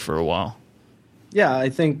crazy for a while. Yeah, I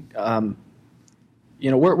think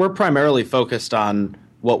we're primarily focused on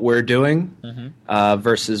what we're doing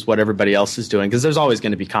versus what everybody else is doing, because there's always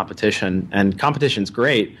going to be competition, and competition's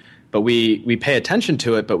great, but we pay attention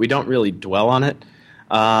to it, but we don't really dwell on it.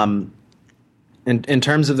 In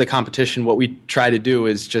terms of the competition, what we try to do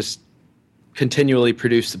is just continually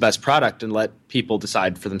produce the best product and let people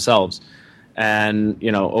decide for themselves. And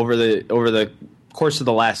over the course of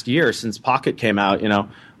the last year since Pocket came out,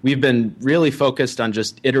 we've been really focused on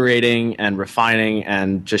just iterating and refining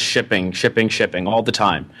and just shipping all the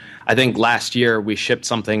time. I think last year we shipped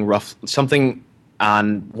something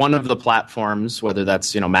on one of the platforms, whether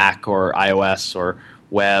that's Mac or iOS or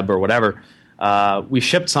web or whatever. We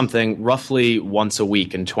shipped something roughly once a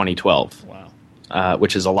week in 2012. Wow,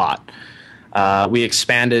 which is a lot. We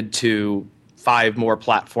expanded to 5 more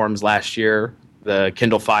platforms last year: the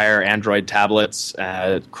Kindle Fire, Android tablets,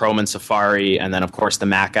 Chrome and Safari, and then, of course, the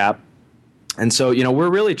Mac app. And so,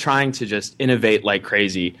 we're really trying to just innovate like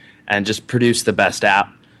crazy and just produce the best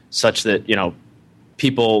app such that,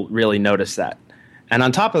 people really notice that. And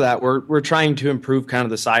on top of that, we're trying to improve kind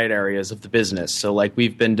of the side areas of the business. So, like,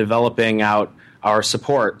 we've been developing out our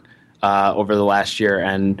support over the last year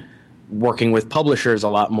and working with publishers a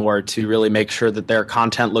lot more to really make sure that their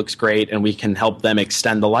content looks great and we can help them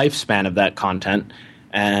extend the lifespan of that content.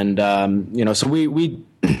 And, so we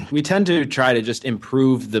tend to try to just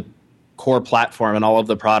improve the core platform and all of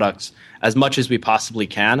the products as much as we possibly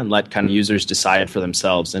can and let kind of users decide for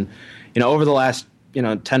themselves. And, over the last,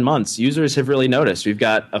 10 months, users have really noticed. We've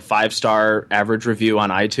got a 5-star average review on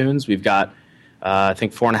iTunes. We've got I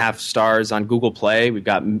think 4.5 stars on Google Play. We've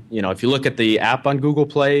got, if you look at the app on Google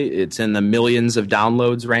Play, it's in the millions of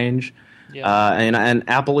downloads range. Yeah. And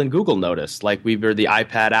Apple and Google noticed. Like, we were the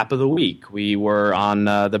iPad app of the week. We were on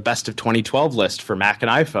the best of 2012 list for Mac and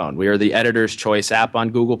iPhone. We are the editor's choice app on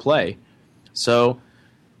Google Play. So,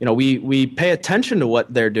 we pay attention to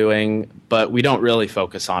what they're doing, but we don't really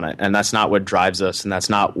focus on it. And that's not what drives us, and that's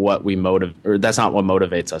not what that's not what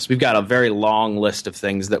motivates us. We've got a very long list of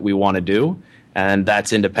things that we want to do, and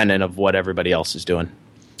that's independent of what everybody else is doing.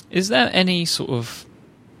 Is there any sort of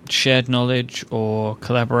shared knowledge or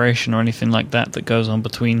collaboration or anything like that that goes on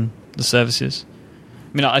between the services?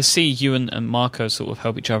 I mean, I see you and Marco sort of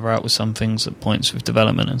help each other out with some things at points with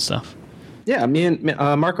development and stuff. Yeah, me and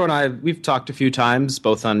Marco and I, we've talked a few times,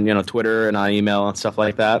 both on Twitter and on email and stuff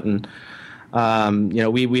like that, and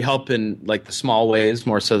we help in like the small ways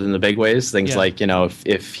more so than the big ways. Things like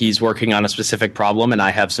if he's working on a specific problem and I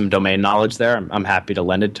have some domain knowledge there, I'm happy to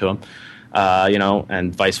lend it to him,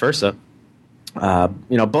 and vice versa.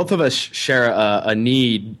 Both of us share a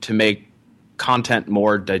need to make content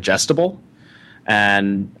more digestible.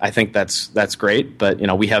 And I think that's great, but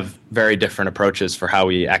we have very different approaches for how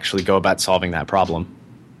we actually go about solving that problem.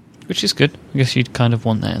 Which is good. I guess you'd kind of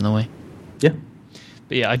want that in a way. Yeah.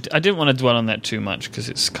 But yeah, I didn't want to dwell on that too much because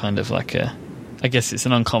it's kind of like I guess it's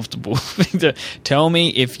an uncomfortable thing to tell me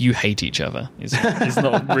if you hate each other. It's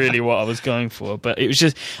not really what I was going for, but it was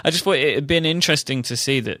I just thought it had been interesting to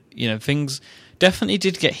see that, things definitely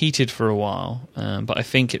did get heated for a while, but I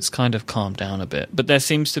think it's kind of calmed down a bit. But there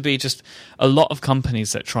seems to be just a lot of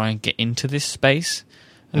companies that try and get into this space,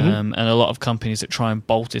 and a lot of companies that try and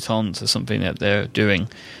bolt it on to something that they're doing.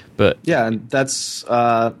 But yeah, and that's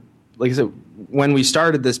like I said, when we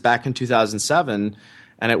started this back in 2007,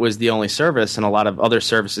 and it was the only service, and a lot of other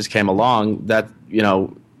services came along, that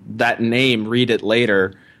that name, Read It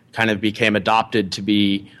Later, kind of became adopted to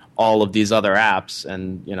be all of these other apps,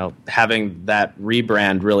 and having that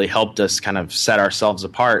rebrand really helped us kind of set ourselves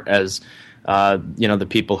apart as the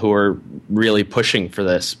people who are really pushing for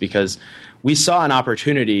this, because we saw an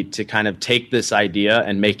opportunity to kind of take this idea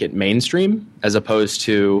and make it mainstream as opposed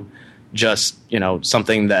to just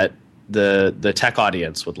something that the tech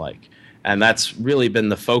audience would like. And that's really been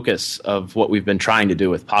the focus of what we've been trying to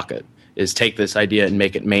do with Pocket, is take this idea and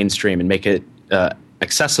make it mainstream and make it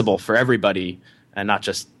accessible for everybody, and not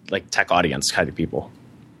just like tech audience kind of people.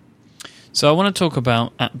 So I want to talk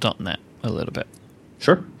about app.net a little bit.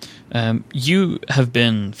 Sure. You have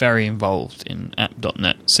been very involved in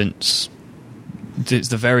app.net since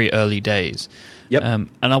the very early days. Yep. And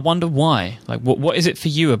I wonder why. Like, what is it for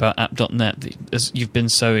you about app.net that as you've been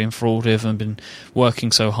so enthralled with and been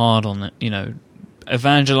working so hard on it,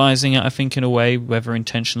 evangelizing it, I think, in a way, whether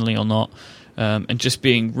intentionally or not, and just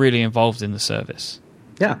being really involved in the service?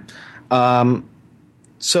 Yeah.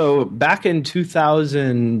 So back in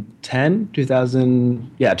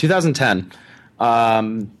 2010,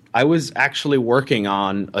 I was actually working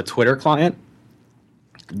on a Twitter client,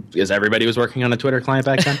 because everybody was working on a Twitter client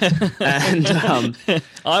back then. And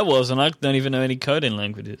I was, and I don't even know any coding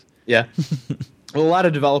languages. Yeah. Well, a lot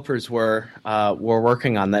of developers were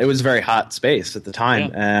working on that. It was a very hot space at the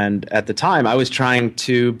time. Yeah. And at the time, I was trying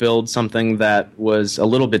to build something that was a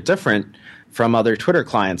little bit different from other Twitter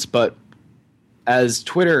clients. But as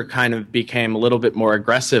Twitter kind of became a little bit more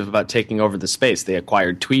aggressive about taking over the space, they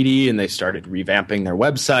acquired Tweety and they started revamping their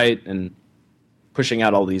website and pushing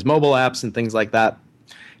out all these mobile apps and things like that.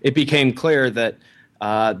 It became clear that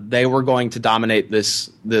they were going to dominate this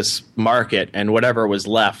market, and whatever was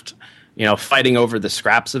left, fighting over the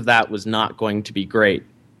scraps of that was not going to be great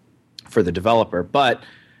for the developer. But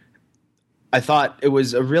I thought it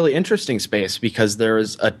was a really interesting space because there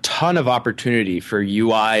was a ton of opportunity for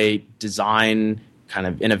UI design, kind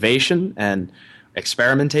of innovation and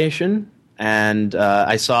experimentation. And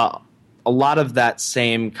I saw a lot of that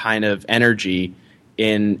same kind of energy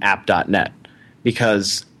in app.net,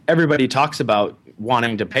 because everybody talks about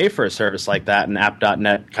wanting to pay for a service like that, and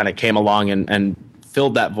app.net kind of came along and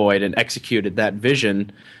filled that void and executed that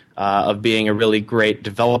vision of being a really great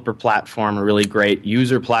developer platform, a really great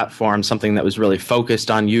user platform, something that was really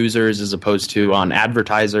focused on users as opposed to on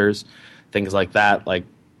advertisers, things like that. Like,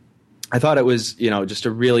 I thought it was, just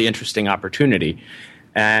a really interesting opportunity.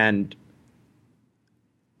 And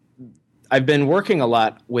I've been working a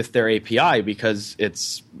lot with their API because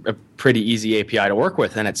it's a pretty easy API to work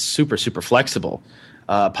with, and it's super, super flexible.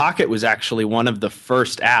 Pocket was actually one of the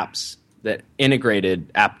first apps that integrated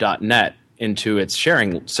app.net into its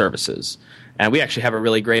sharing services. And we actually have a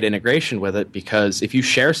really great integration with it, because if you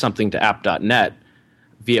share something to app.net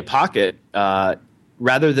via Pocket,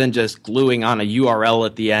 rather than just gluing on a URL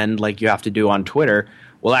at the end like you have to do on Twitter,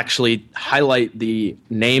 we'll actually highlight the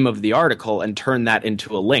name of the article and turn that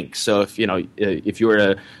into a link. So if you were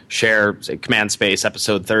to share, say, command space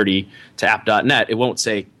episode 30 to app.net, it won't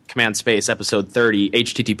say command space episode 30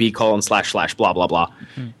 http:// blah blah blah.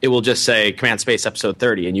 Mm-hmm. It will just say command space episode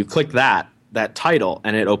 30, and you click that title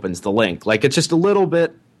and it opens the link. Like, it's just a little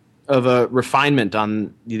bit of a refinement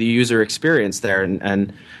on the user experience there,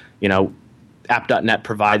 and app.net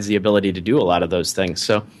provides the ability to do a lot of those things.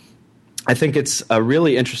 So I think it's a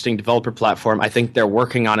really interesting developer platform. I think they're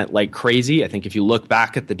working on it like crazy. I think if you look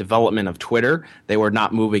back at the development of Twitter, they were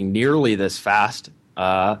not moving nearly this fast.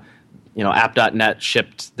 App.net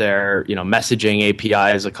shipped their messaging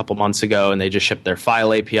APIs a couple months ago, and they just shipped their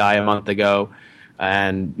file API a month ago.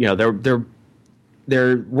 And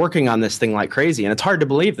they're working on this thing like crazy. And it's hard to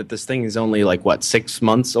believe that this thing is only 6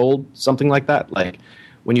 months old, something like that. Like,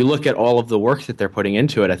 when you look at all of the work that they're putting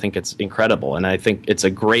into it, I think it's incredible. And I think it's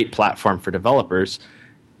a great platform for developers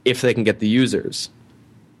if they can get the users.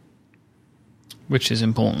 Which is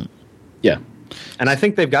important. Yeah. And I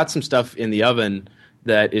think they've got some stuff in the oven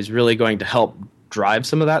that is really going to help drive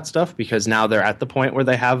some of that stuff, because now they're at the point where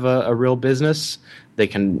they have a real business. They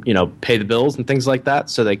can, pay the bills and things like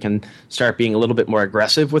that, so they can start being a little bit more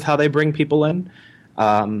aggressive with how they bring people in.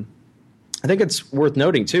 I think it's worth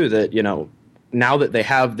noting, too, that, now that they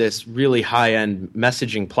have this really high-end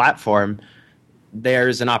messaging platform,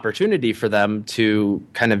 there's an opportunity for them to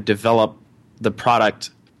kind of develop the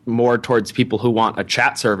product more towards people who want a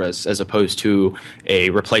chat service as opposed to a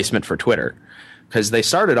replacement for Twitter. Because they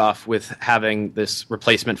started off with having this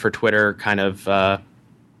replacement for Twitter kind of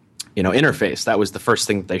interface. That was the first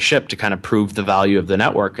thing that they shipped to kind of prove the value of the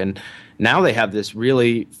network. And now they have this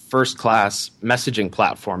really first-class messaging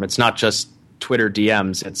platform. It's not just Twitter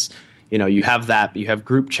DMs. It's you have that, you have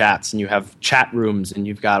group chats, and you have chat rooms, and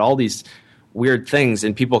you've got all these weird things,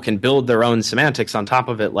 and people can build their own semantics on top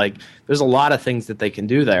of it. Like, there's a lot of things that they can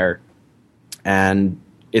do there, and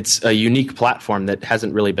it's a unique platform that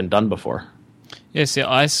hasn't really been done before. Yes, yeah,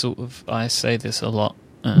 I say this a lot,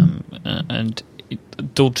 and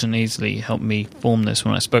Dalton easily helped me form this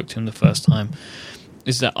when I spoke to him the first time,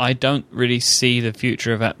 is that I don't really see the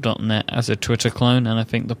future of App.net as a Twitter clone, and I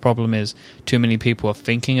think the problem is too many people are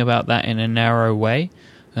thinking about that in a narrow way,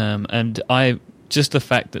 and just the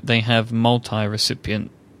fact that they have multi-recipient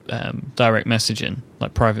direct messaging,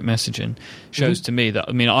 like private messaging, shows to me that,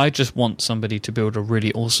 I just want somebody to build a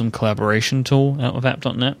really awesome collaboration tool out of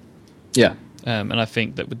App.net. Yeah. And I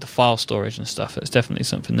think that with the file storage and stuff, it's definitely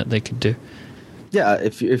something that they could do. Yeah,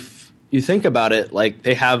 if you think about it, like,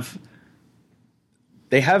 they have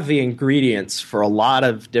the ingredients for a lot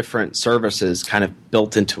of different services kind of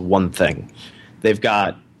built into one thing. They've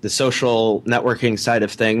got the social networking side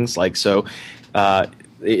of things,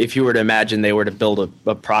 if you were to imagine they were to build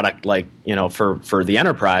a product for the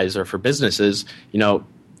enterprise or for businesses,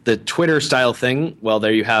 the Twitter style thing, well,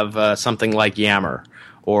 there you have something like Yammer,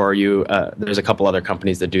 or there's a couple other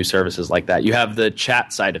companies that do services like that. You have the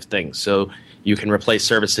chat side of things, so you can replace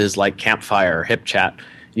services like Campfire or HipChat.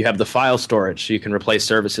 You have the file storage, so you can replace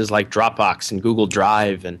services like Dropbox and Google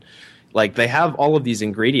Drive, and they have all of these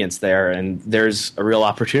ingredients there, and there's a real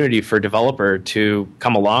opportunity for a developer to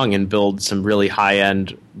come along and build some really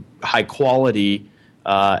high-end, high-quality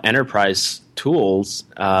enterprise tools,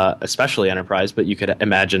 especially enterprise, but you could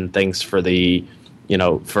imagine things for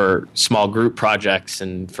for small group projects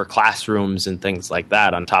and for classrooms and things like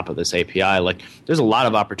that on top of this API. There's a lot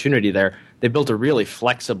of opportunity there. They built a really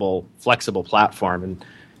flexible platform, and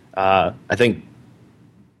I think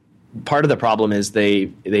part of the problem is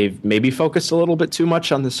they've maybe focused a little bit too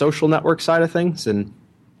much on the social network side of things, and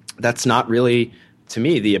that's not really, to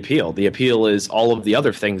me, the appeal. The appeal is all of the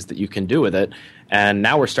other things that you can do with it, and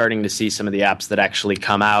now we're starting to see some of the apps that actually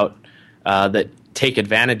come out that take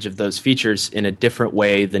advantage of those features in a different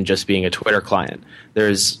way than just being a Twitter client.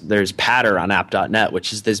 There's Patter on App.net,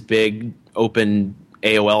 which is this big open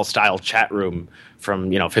AOL-style chat room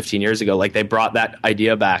from 15 years ago. They brought that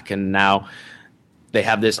idea back, and now they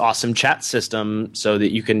have this awesome chat system so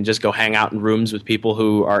that you can just go hang out in rooms with people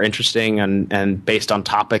who are interesting and based on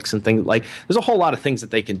topics and things. There's a whole lot of things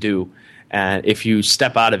that they can do, and if you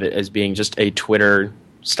step out of it as being just a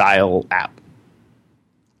Twitter-style app.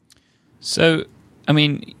 So,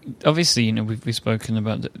 obviously, we've spoken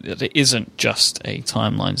about that it isn't just a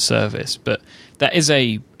timeline service, but that is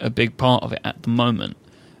a big part of it at the moment.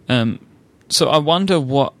 So I wonder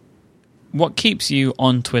what keeps you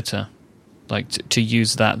on Twitter, to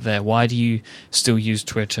use that there. Why do you still use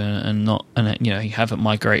Twitter and you haven't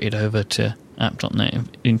migrated over to App.net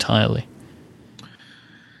entirely?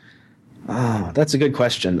 Oh, that's a good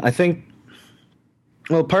question. I think,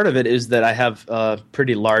 well, part of it is that I have a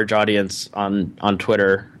pretty large audience on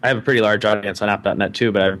Twitter. I have a pretty large audience on App.net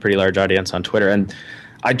too, but I have a pretty large audience on Twitter. And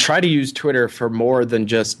I try to use Twitter for more than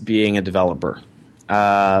just being a developer.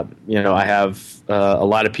 I have a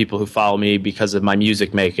lot of people who follow me because of my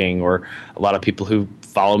music making, or a lot of people who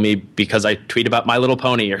follow me because I tweet about My Little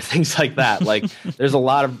Pony or things like that. There's a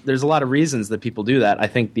lot of reasons that people do that. I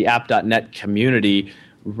think the App.net community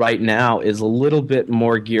right now is a little bit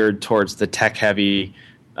more geared towards the tech-heavy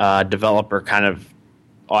developer kind of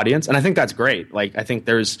audience, and I think that's great. Like, I think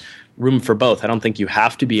there's room for both. I don't think you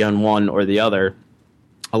have to be on one or the other.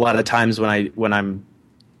 A lot of times when I'm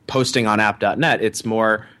posting on app.net, it's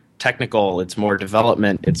more technical, it's more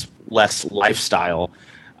development, it's less lifestyle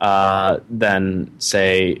than,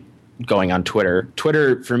 say, going on Twitter.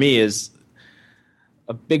 Twitter, for me, is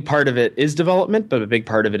a big part of it is development, but a big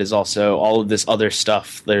part of it is also all of this other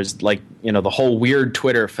stuff. There's, like, the whole weird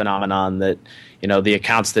Twitter phenomenon that, the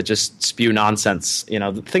accounts that just spew nonsense,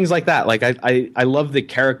 things like that. Like, I love the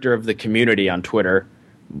character of the community on Twitter,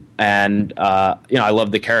 and I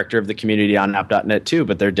love the character of the community on app.net too,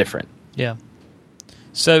 but they're different. Yeah.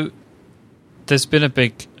 So there's been a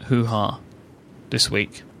big hoo-ha this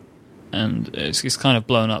week, and it's kind of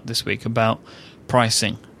blown up this week about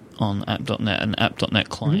pricing on app.net and app.net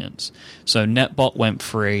clients. Mm-hmm. So NetBot went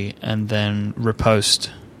free, and then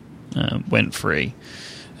Riposte went free,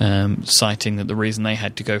 citing that the reason they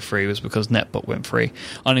had to go free was because NetBot went free.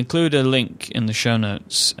 I'll include a link in the show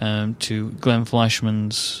notes to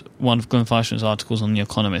one of Glenn Fleischman's articles on The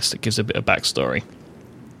Economist that gives a bit of backstory.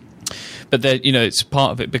 But it's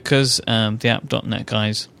part of it because the app.net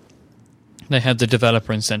guys, they have the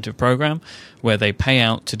developer incentive program where they pay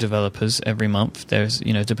out to developers every month. There's,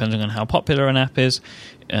 depending on how popular an app is,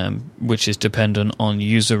 which is dependent on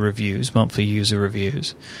user reviews, monthly user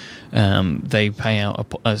reviews. They pay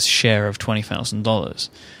out a share of $20,000.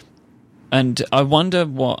 And I wonder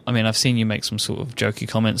I've seen you make some sort of jokey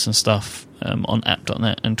comments and stuff on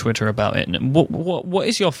app.net and Twitter about it. And what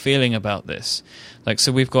is your feeling about this? Like,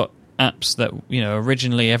 so we've got apps that,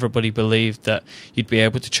 originally everybody believed that you'd be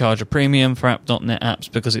able to charge a premium for app.net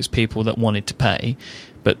apps because it's people that wanted to pay,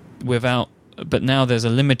 but now there's a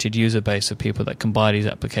limited user base of people that can buy these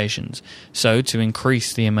applications. So to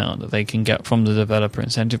increase the amount that they can get from the developer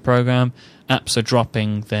incentive program, apps are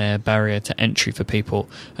dropping their barrier to entry for people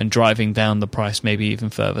and driving down the price maybe even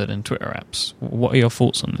further than Twitter apps. What are your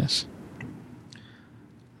thoughts on this?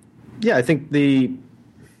 Yeah, I think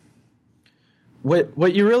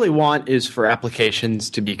what you really want is for applications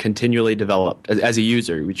to be continually developed. As a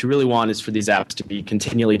user, what you really want is for these apps to be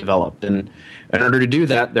continually developed. And in order to do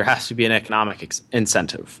that, there has to be an economic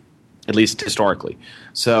incentive, at least historically.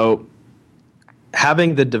 So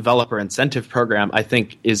having the developer incentive program, I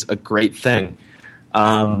think, is a great thing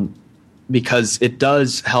because it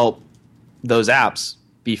does help those apps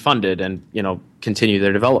be funded and, continue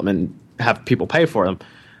their development, have people pay for them.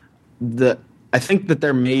 I think that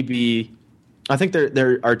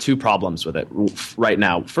there are two problems with it right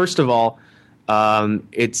now. First of all,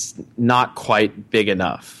 it's not quite big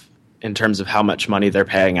enough in terms of how much money they're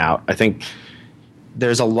paying out. I think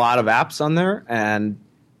there's a lot of apps on there, and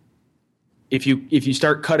if you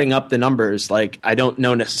start cutting up the numbers, like, I don't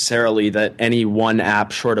know necessarily that any one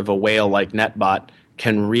app short of a whale like NetBot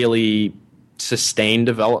can really sustain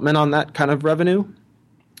development on that kind of revenue.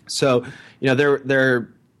 So, they're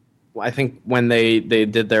I think when they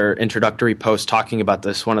did their introductory post talking about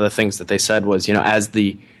this, one of the things that they said was, as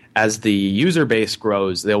the user base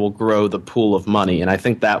grows, they will grow the pool of money. And I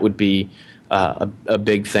think that would be a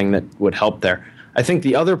big thing that would help there. I think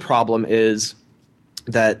the other problem is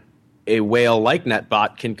that a whale like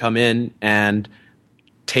NetBot can come in and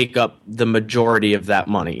take up the majority of that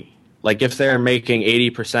money. Like, if they're making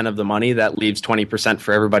 80% of the money, that leaves 20%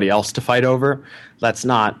 for everybody else to fight over. That's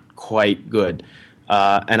not quite good.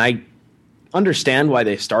 And I understand why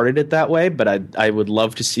they started it that way, but I would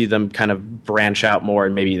love to see them kind of branch out more,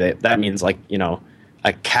 and maybe that means, like,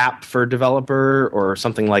 a cap for developer or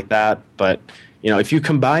something like that. But, if you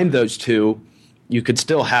combine those two, you could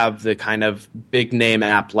still have the kind of big name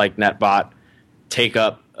app like NetBot take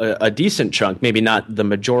up a decent chunk, maybe not the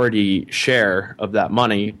majority share of that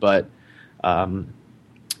money, but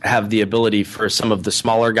have the ability for some of the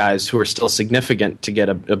smaller guys who are still significant to get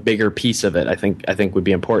a bigger piece of it. I think would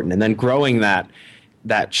be important. And then growing that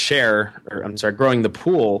share, growing the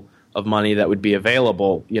pool of money that would be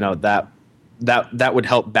available, that would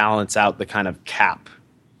help balance out the kind of cap.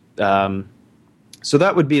 So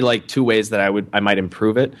that would be like two ways that I might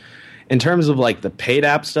improve it. In terms of, like, the paid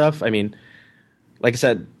app stuff, I mean, like I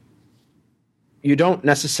said, you don't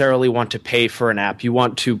necessarily want to pay for an app. You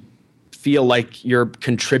want to feel like you're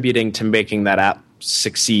contributing to making that app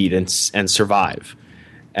succeed and survive.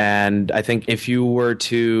 And I think if you were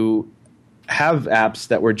to have apps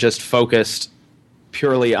that were just focused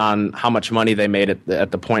purely on how much money they made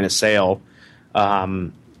at the point of sale,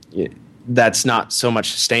 that's not so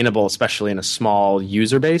much sustainable, especially in a small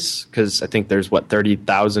user base, because I think there's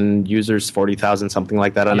 30,000 users, 40,000, something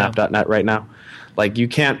like that on app.net right now. Like, you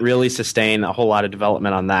can't really sustain a whole lot of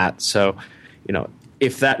development on that. So,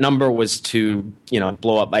 if that number was to,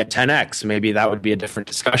 blow up by 10x, maybe that would be a different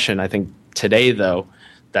discussion. I think today, though,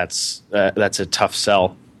 that's a tough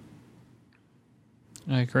sell.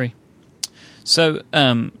 I agree. So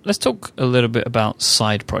let's talk a little bit about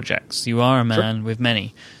side projects. You are a man with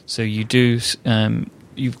many, so you do.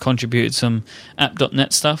 You've contributed some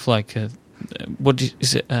app.net stuff, like is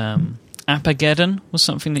it? Appageddon was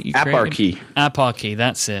something that you created. Apparkey,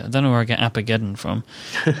 that's it. I don't know where I get Appageddon from.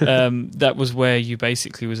 That was where you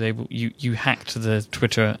basically was able you hacked the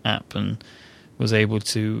Twitter app and was able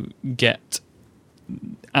to get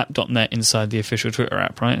app.net inside the official Twitter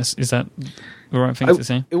app, right? Is that the right thing to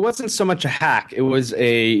say? It wasn't so much a hack. It was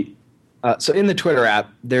so in the Twitter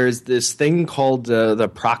app, there's this thing called the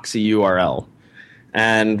proxy URL.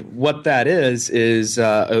 And what that is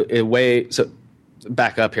a way. So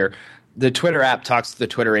back up here. The Twitter app talks to the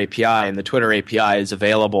Twitter API, and the Twitter API is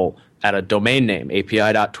available at a domain name,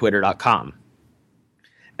 api.twitter.com.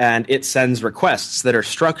 And it sends requests that are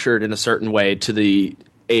structured in a certain way to the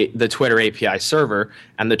Twitter API server,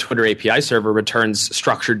 and the Twitter API server returns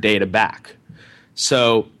structured data back.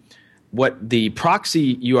 So what the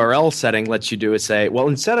proxy URL setting lets you do is say, well,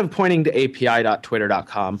 instead of pointing to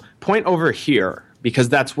api.twitter.com, point over here, because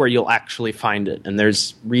that's where you'll actually find it. And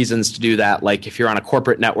there's reasons to do that. Like if you're on a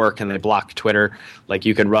corporate network and they block Twitter, like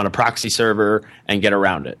you can run a proxy server and get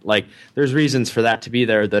around it. Like there's reasons for that to be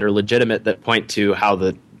there that are legitimate, that point to how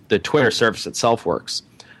the Twitter service itself works.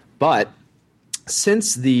 But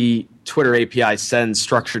since the Twitter API sends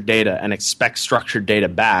structured data and expects structured data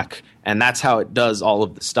back, and that's how it does all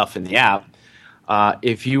of the stuff in the app,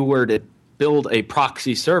 if you were to build a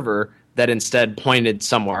proxy server that instead pointed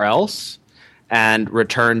somewhere else and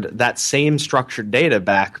returned that same structured data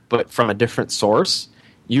back, but from a different source,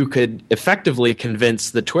 you could effectively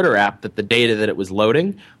convince the Twitter app that the data that it was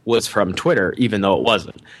loading was from Twitter, even though it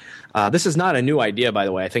wasn't. This is not a new idea, by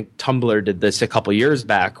the way. I think Tumblr did this a couple years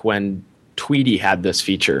back when Tweety had this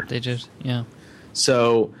feature. They did, yeah.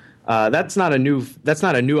 So that's not a new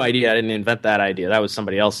idea. I didn't invent that idea. That was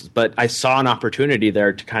somebody else's. But I saw an opportunity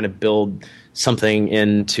there to kind of build something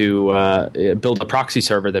build a proxy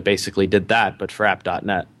server that basically did that, but for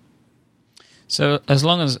app.net. So as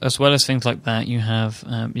well as things like that, you have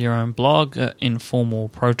your own blog at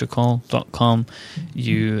informalprotocol.com.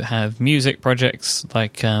 You have music projects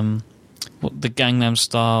like the Gangnam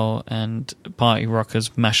Style and Party Rockers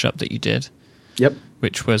mashup that you did. Yep.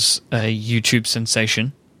 Which was a YouTube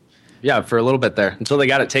sensation. Yeah, for a little bit there, until they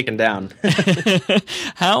got it taken down.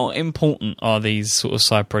 How important are these sort of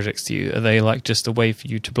side projects to you? Are they like just a way for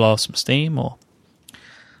you to blow off some steam, or?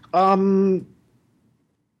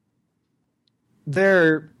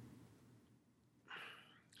 They're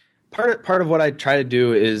part of what I try to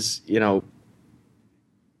do is,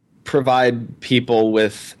 provide people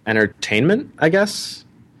with entertainment, I guess,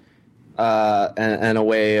 and a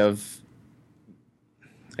way of,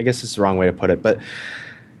 I guess it's the wrong way to put it, but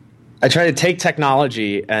I try to take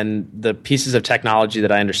technology and the pieces of technology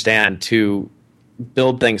that I understand to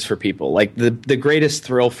build things for people. Like the greatest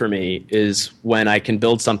thrill for me is when I can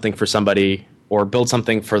build something for somebody or build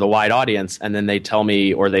something for the wide audience, and then they tell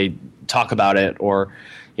me or they talk about it or,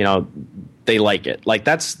 they like it. Like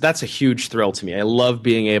that's a huge thrill to me. I love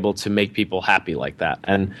being able to make people happy like that.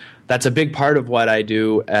 And that's a big part of what I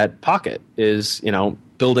do at Pocket is,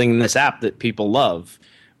 building this app that people love.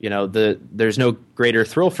 There's no greater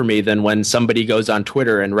thrill for me than when somebody goes on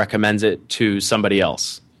Twitter and recommends it to somebody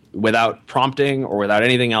else without prompting or without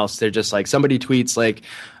anything else. They're just like, somebody tweets like,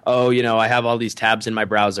 oh, I have all these tabs in my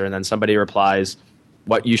browser, and then somebody replies,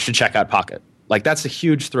 what, you should check out Pocket. Like that's a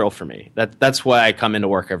huge thrill for me. That's why I come into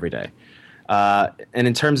work every day. And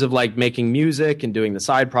in terms of like making music and doing the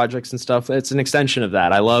side projects and stuff, it's an extension of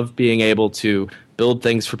that. I love being able to build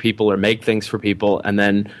things for people or make things for people and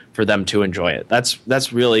then for them to enjoy it.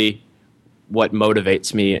 That's really what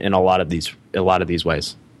motivates me in a lot of these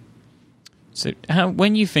ways. So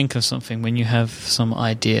when you think of something, when you have some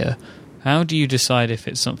idea, how do you decide if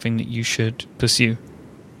it's something that you should pursue?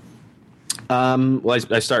 Well,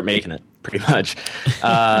 I start making it pretty much.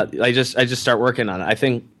 I just start working on it. I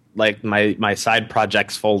think like my side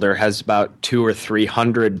projects folder has about 200 or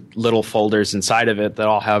 300 little folders inside of it that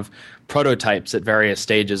all have prototypes at various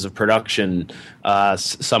stages of production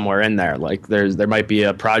somewhere in there. Like there might be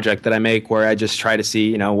a project that I make where I just try to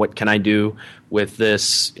see, what can I do with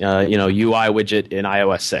this, UI widget in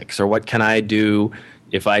iOS 6, or what can I do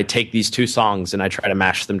if I take these two songs and I try to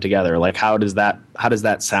mash them together? Like how does that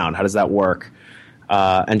sound? How does that work?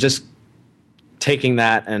 And just taking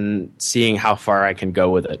that and seeing how far I can go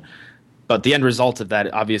with it. but the end result of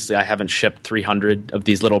that, obviously, I haven't shipped 300 of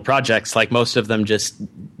these little projects. Like most of them just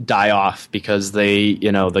die off because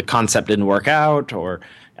the concept didn't work out, or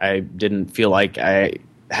I didn't feel like I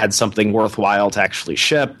had something worthwhile to actually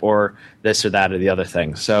ship, or this or that or the other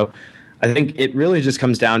thing. So I think it really just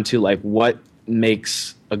comes down to like what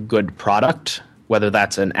makes a good product, whether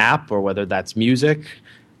that's an app or whether that's music.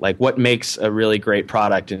 Like what makes a really great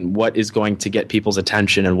product, and what is going to get people's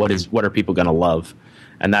attention, and what are people going to love.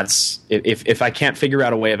 And that's if I can't figure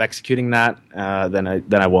out a way of executing that, then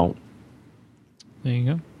I won't. There you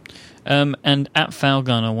go. And at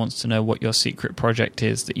Falgunner wants to know what your secret project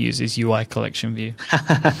is that uses UI collection view.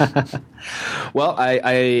 Well,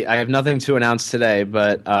 I have nothing to announce today,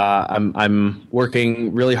 but I'm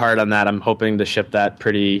working really hard on that. I'm hoping to ship that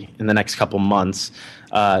in the next couple months.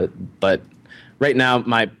 But right now,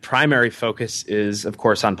 my primary focus is, of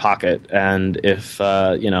course, on Pocket, and if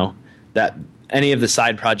that. Any of the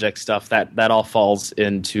side project stuff, that all falls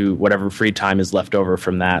into whatever free time is left over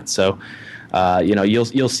from that. So,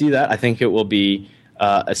 you'll see that. I think it will be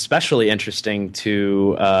especially interesting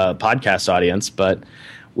to podcast audience, but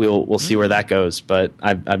we'll see where that goes. But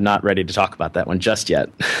I'm not ready to talk about that one just yet.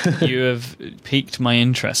 You have piqued my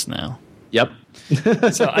interest now. Yep.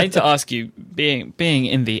 So I need to ask you, being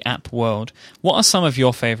in the app world, what are some of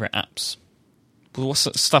your favorite apps? What's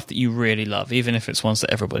stuff that you really love, even if it's ones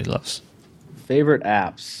that everybody loves? Favorite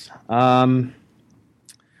apps.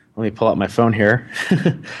 Let me pull out my phone here.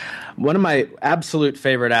 One of my absolute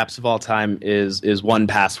favorite apps of all time is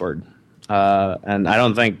 1Password. And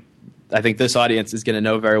I think this audience is going to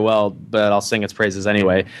know very well, but I'll sing its praises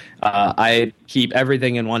anyway. I keep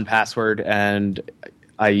everything in 1Password, and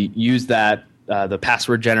I use that, the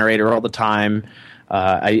password generator, all the time.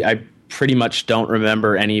 I pretty much don't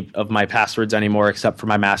remember any of my passwords anymore except for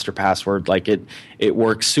my master password. Like it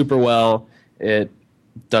works super well. It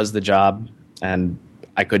does the job, and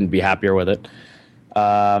I couldn't be happier with it.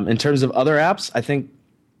 In terms of other apps, I think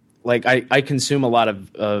like I consume a lot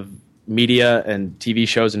of media and TV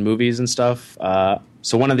shows and movies and stuff.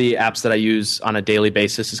 So one of the apps that I use on a daily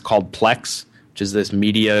basis is called Plex, which is this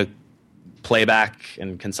media playback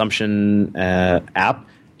and consumption app.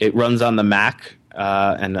 It runs on the Mac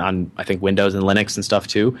and on, I think, Windows and Linux and stuff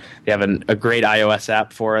too. They have a great iOS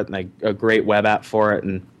app for it, and a great web app for it,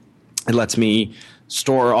 and it lets me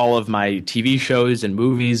store all of my TV shows and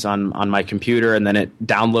movies on my computer, and then it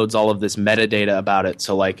downloads all of this metadata about it.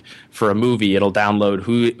 So like for a movie, it'll download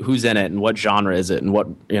who's in it and what genre is it and what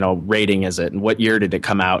rating is it and what year did it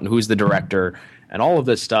come out and who's the director and all of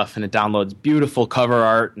this stuff. And it downloads beautiful cover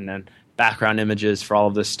art and then background images for all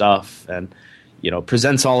of this stuff, and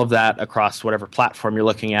presents all of that across whatever platform you're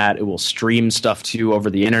looking at. It will stream stuff to you over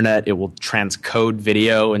the internet. It will transcode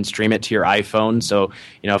video and stream it to your iPhone. So,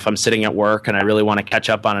 if I'm sitting at work and I really want to catch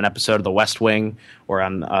up on an episode of The West Wing or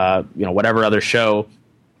on, whatever other show,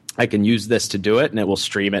 I can use this to do it, and it will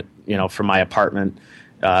stream it, from my apartment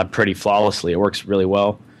pretty flawlessly. It works really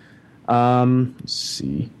well. Let's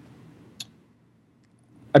see.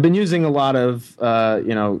 I've been using a lot of,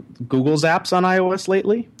 Google's apps on iOS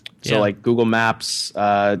lately. So like Google Maps,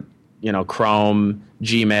 Chrome,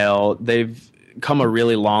 Gmail, they've come a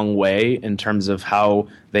really long way in terms of how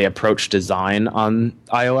they approach design on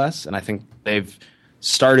iOS. And I think they've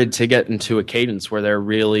started to get into a cadence where they're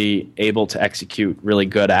really able to execute really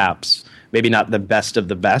good apps. Maybe not the best of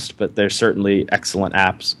the best, but they're certainly excellent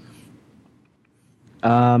apps.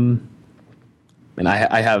 And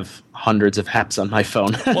I have hundreds of apps on my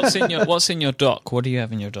phone. What's in your dock? What do you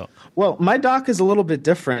have in your dock? Well, my dock is a little bit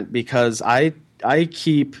different because I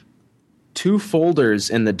keep 2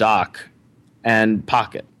 folders in the dock and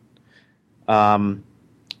Pocket. And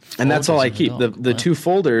that's all I keep. The 2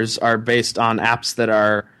 folders are based on apps that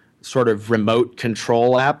are sort of remote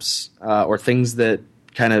control apps or things that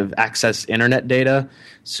kind of access internet data.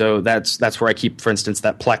 So that's where I keep, for instance,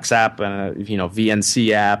 that Plex app and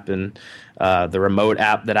VNC app and the remote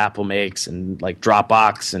app that Apple makes, and like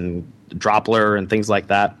Dropbox and Droplr and things like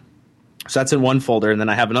that. So that's in one folder, and then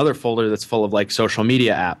I have another folder that's full of like social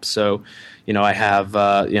media apps. So, I have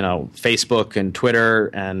Facebook and Twitter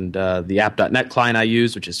and the app.net client I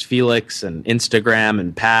use, which is Felix, and Instagram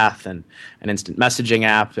and Path and an instant messaging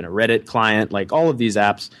app and a Reddit client. Like all of these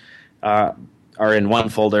apps are in one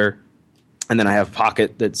folder, and then I have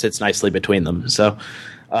Pocket that sits nicely between them. So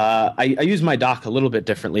I use my dock a little bit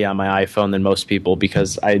differently on my iPhone than most people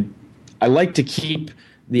because I like to keep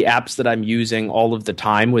the apps that I'm using all of the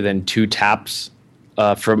time within 2 taps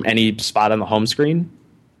from any spot on the home screen.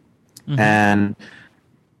 Mm-hmm. And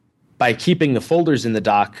by keeping the folders in the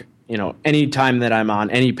dock, any time that I'm on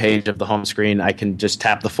any page of the home screen, I can just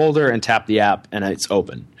tap the folder and tap the app, and it's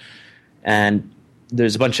open. And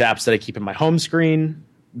there's a bunch of apps that I keep in my home screen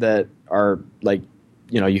that are like,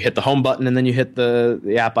 you hit the home button and then you hit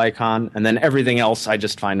the app icon, and then everything else I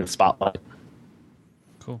just find with Spotlight.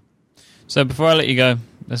 Cool. So before I let you go,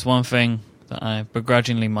 there's one thing that I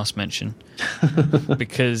begrudgingly must mention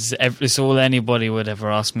because it's all anybody would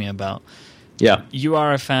ever ask me about. Yeah. You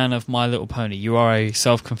are a fan of My Little Pony. You are a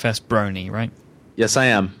self-confessed brony, right? Yes, I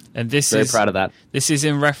am. And this Very is proud of that. This is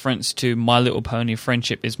in reference to My Little Pony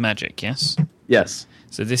Friendship is Magic, yes? Yes.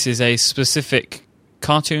 So this is a specific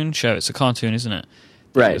cartoon show. It's a cartoon, isn't it?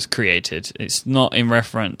 Right. It was created. It's not in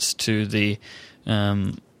reference to the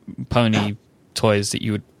pony toys that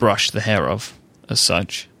you would brush the hair of, as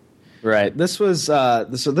such. Right. This was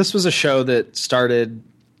a show that started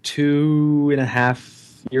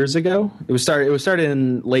 2.5 years ago. It was started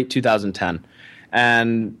in late 2010,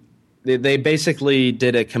 and they basically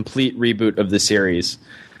did a complete reboot of the series.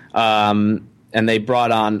 And they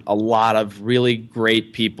brought on a lot of really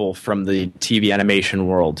great people from the TV animation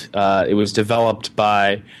world. It was developed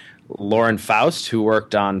by Lauren Faust, who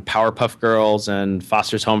worked on Powerpuff Girls and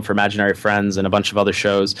Foster's Home for Imaginary Friends and a bunch of other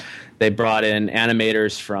shows. They brought in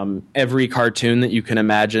animators from every cartoon that you can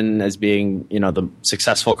imagine as being, the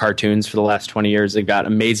successful cartoons for the last 20 years. They've got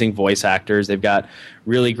amazing voice actors. They've got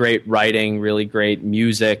really great writing, really great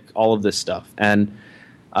music, all of this stuff. And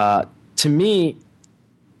to me,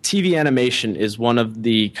 TV animation is one of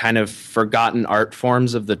the kind of forgotten art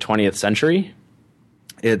forms of the 20th century.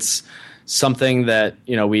 It's something that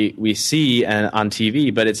we see on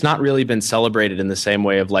TV, but it's not really been celebrated in the same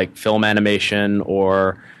way of like film animation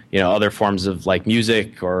or other forms of like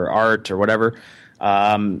music or art or whatever.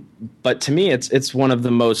 But to me, it's one of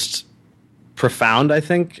the most profound, I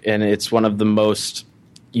think, and it's one of the most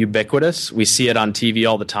ubiquitous. We see it on TV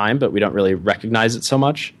all the time, but we don't really recognize it so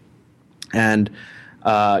much. And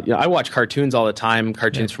I watch cartoons all the time,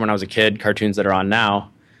 cartoons from when I was a kid, cartoons that are on now.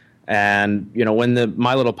 And, when the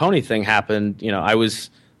My Little Pony thing happened, I was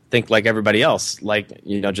like everybody else, like,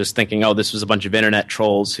 just thinking, oh, this was a bunch of internet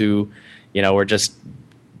trolls who, were just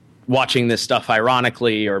watching this stuff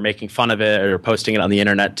ironically or making fun of it or posting it on the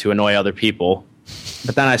internet to annoy other people.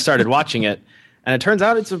 But then I started watching it, and it turns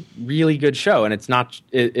out it's a really good show. And it's not,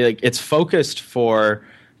 it's focused for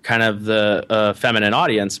kind of the feminine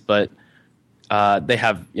audience, but they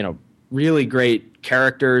have, really great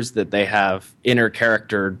characters, that they have inner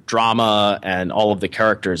character drama, and all of the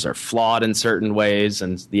characters are flawed in certain ways,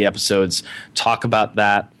 and the episodes talk about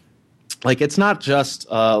that. Like, it's not just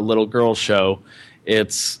a little girl show.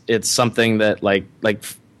 It's something that like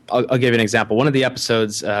I'll give you an example. One of the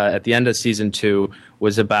episodes at the end of season 2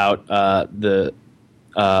 was about a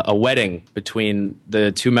wedding between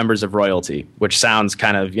the two members of royalty, which sounds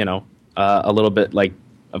kind of a little bit like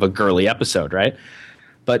of a girly episode, right?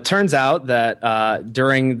 But turns out that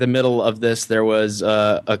during the middle of this, there was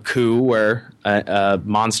a coup where a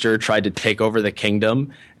monster tried to take over the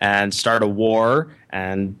kingdom and start a war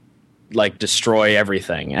and like destroy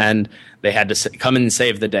everything. And they had to come and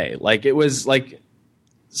save the day. Like, it was like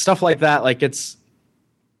stuff like that. Like, it's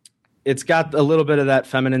got a little bit of that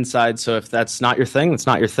feminine side. So if that's not your thing, it's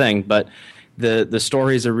not your thing. But the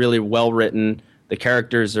stories are really well written. The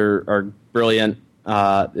characters are brilliant.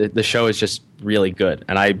 The show is just really good,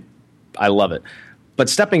 and I love it. But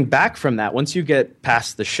stepping back from that, once you get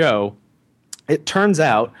past the show, it turns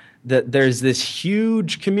out that there's this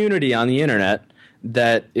huge community on the internet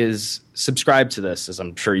that is subscribed to this, as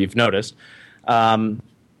I'm sure you've noticed. And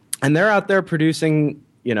they're out there producing,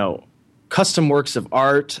 custom works of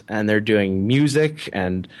art, and they're doing music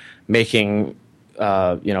and making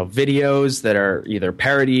videos that are either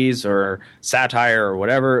parodies or satire or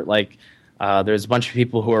whatever. Like, there's a bunch of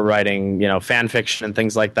people who are writing, fan fiction and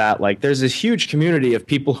things like that. Like, there's this huge community of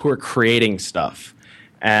people who are creating stuff.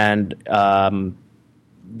 And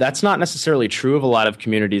that's not necessarily true of a lot of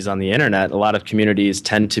communities on the internet. A lot of communities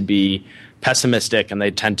tend to be pessimistic, and they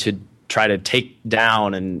tend to try to take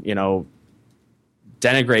down and,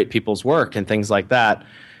 denigrate people's work and things like that.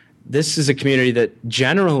 This is a community that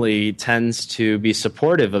generally tends to be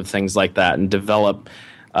supportive of things like that and develop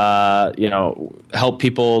help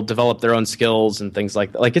people develop their own skills and things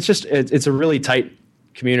like that. Like, it's a really tight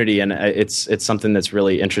community, and it's something that's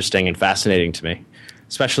really interesting and fascinating to me,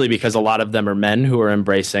 especially because a lot of them are men who are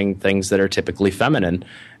embracing things that are typically feminine.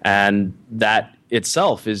 And that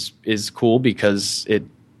itself is cool because it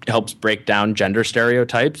helps break down gender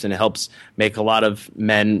stereotypes, and it helps make a lot of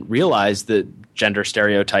men realize that gender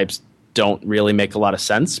stereotypes don't really make a lot of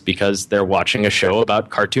sense because they're watching a show about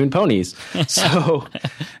cartoon ponies. So,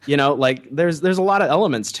 there's a lot of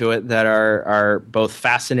elements to it that are both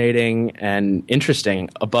fascinating and interesting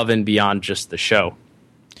above and beyond just the show.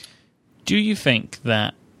 Do you think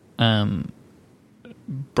that brony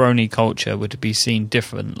culture would be seen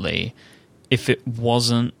differently if it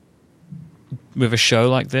wasn't with a show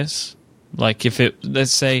like this? Like if it,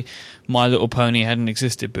 let's say, My Little Pony hadn't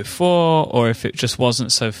existed before, or if it just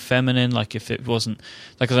wasn't so feminine, like if it wasn't,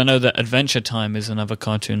 like, because I know that Adventure Time is another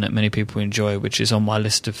cartoon that many people enjoy, which is on my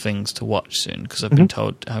list of things to watch soon, because I've been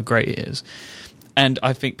told how great it is. And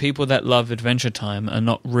I think people that love Adventure Time are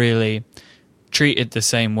not really treated the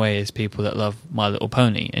same way as people that love My Little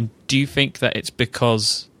Pony. And do you think that it's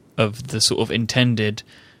because of the sort of intended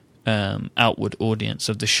outward audience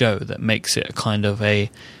of the show that makes it a kind of a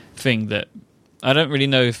thing that, I don't really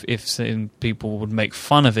know if saying people would make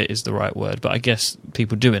fun of it is the right word, but I guess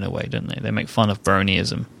people do in a way, don't they? They make fun of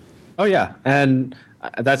bronyism. Oh, yeah. And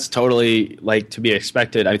that's totally like to be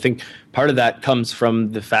expected. I think part of that comes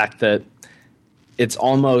from the fact that it's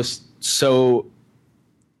almost so,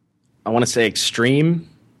 I want to say, extreme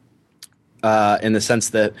in the sense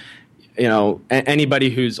that, you know, anybody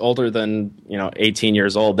who's older than, 18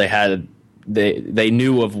 years old, they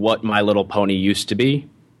knew of what My Little Pony used to be.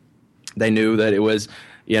 They knew that it was,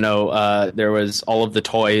 there was all of the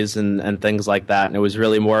toys and things like that. And it was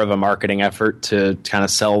really more of a marketing effort to kind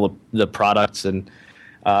of sell the products and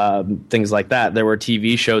things like that. There were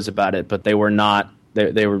TV shows about it, but they were not,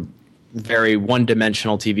 they were very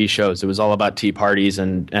one-dimensional TV shows. It was all about tea parties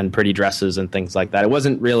and pretty dresses and things like that. It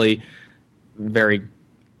wasn't really very,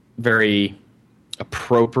 very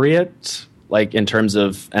appropriate, like in terms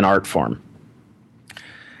of an art form.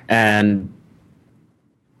 And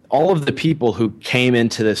all of the people who came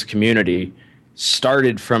into this community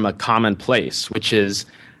started from a common place, which is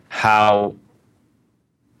how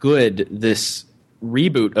good this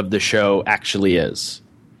reboot of the show actually is.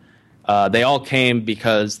 They all came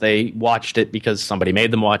because they watched it because somebody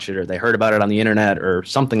made them watch it, or they heard about it on the internet or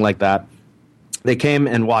something like that. They came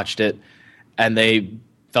and watched it, and they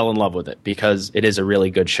fell in love with it because it is a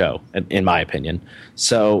really good show, in my opinion.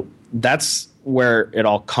 So that's where it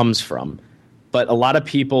all comes from. But a lot of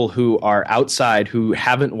people who are outside who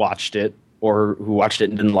haven't watched it, or who watched it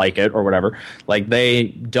and didn't like it or whatever, like they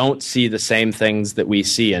don't see the same things that we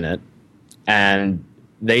see in it. And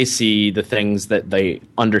they see the things that they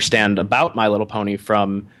understand about My Little Pony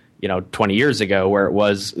from, 20 years ago, where it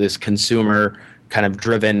was this consumer kind of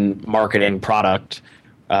driven marketing product.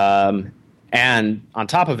 And on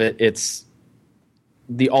top of it, it's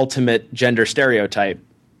the ultimate gender stereotype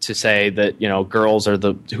to say that, girls are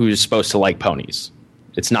who's supposed to like ponies.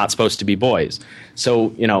 It's not supposed to be boys.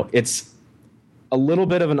 So, it's a little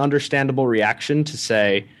bit of an understandable reaction to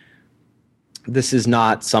say this is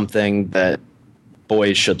not something that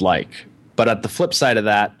boys should like. But at the flip side of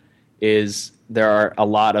that is there are a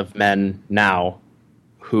lot of men now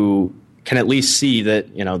who can at least see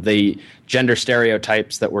that, the gender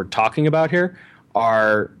stereotypes that we're talking about here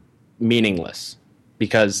are meaningless,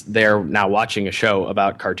 because they're now watching a show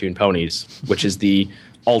about cartoon ponies, which is the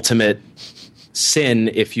ultimate sin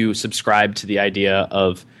if you subscribe to the idea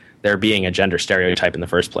of there being a gender stereotype in the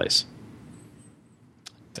first place.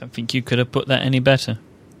 Don't think you could have put that any better.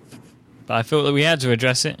 But I felt that we had to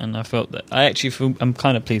address it, and I'm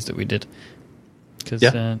kind of pleased that we did, because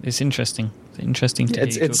it's interesting. It's interesting to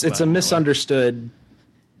it's a misunderstood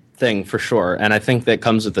thing for sure, and I think that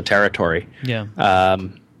comes with the territory. Yeah.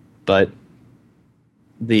 But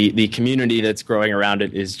the community that's growing around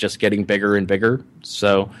it is just getting bigger and bigger.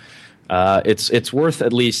 So it's worth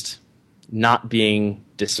at least not being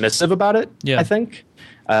dismissive about it. Yeah. I think.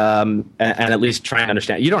 And at least try and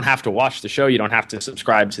understand. You don't have to watch the show. You don't have to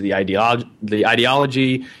subscribe to the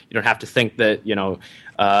ideology. You don't have to think that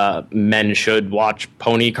men should watch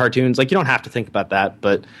pony cartoons. Like, you don't have to think about that.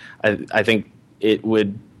 But I think it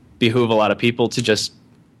would behoove a lot of people to just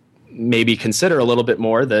maybe consider a little bit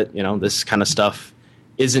more that this kind of stuff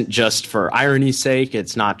isn't just for irony's sake.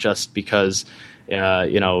 It's not just because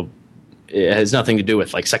it has nothing to do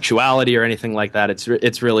with like sexuality or anything like that.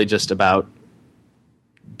 It's really just about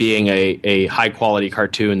being a high-quality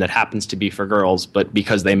cartoon that happens to be for girls, but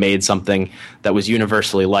because they made something that was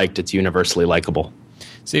universally liked, it's universally likable.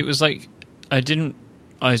 See, it was like,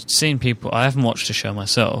 I've seen people, I haven't watched the show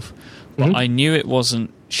myself, but I knew it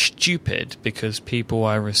wasn't stupid because people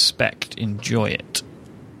I respect enjoy it,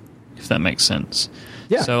 if that makes sense.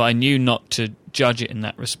 Yeah. So I knew not to judge it in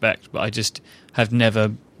that respect, but I just have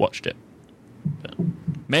never watched it. But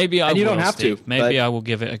maybe I will, don't have Steve. Maybe I will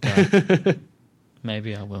give it a go.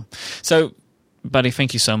 Maybe I will. So, buddy,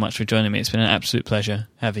 thank you so much for joining me. It's been an absolute pleasure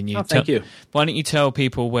having you. Oh, thank you. Why don't you tell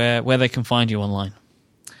people where they can find you online?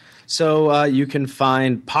 So you can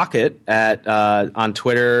find Pocket on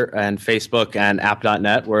Twitter and Facebook and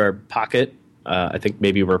app.net. We're Pocket, I think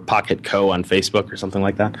maybe we're Pocket Co on Facebook or something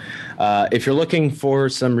like that. If you're looking for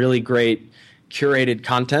some really great curated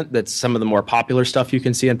content that's some of the more popular stuff you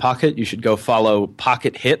can see in Pocket, you should go follow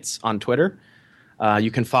Pocket Hits on Twitter.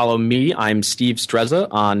 You can follow me. I'm Steve Strezza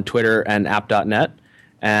on Twitter and app.net.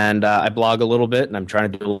 And I blog a little bit, and I'm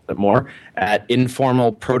trying to do a little bit more at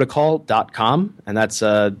informalprotocol.com. And that's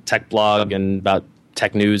a tech blog and about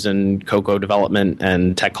tech news and Cocoa development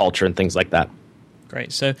and tech culture and things like that.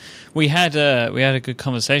 Great. So we had a good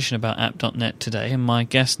conversation about app.net today, and my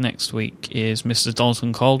guest next week is Mr.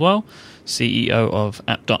 Dalton Caldwell, CEO of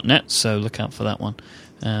app.net, so look out for that one.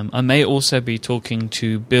 I may also be talking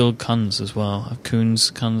to Bill Kunz as well,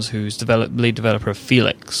 Kunz, who's lead developer of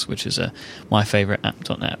Felix, which is my favorite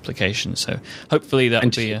app.net application. So hopefully that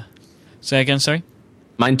will be Say again, sorry?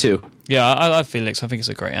 Mine too. Yeah, I love Felix. I think it's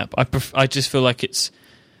a great app. I just feel like it's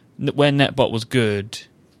when NetBot was good,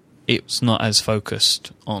 it's not as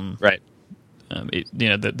focused on right.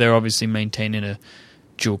 They're obviously maintaining a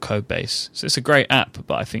dual code base, so it's a great app.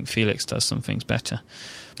 But I think Felix does some things better.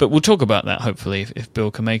 But we'll talk about that hopefully if Bill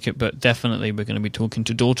can make it. But definitely we're going to be talking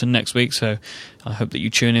to Dalton next week, so I hope that you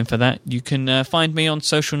tune in for that. You can find me on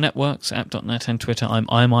social networks, app.net and Twitter. I'm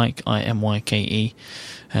iMyke, IMYKE.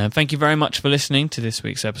 Thank you very much for listening to this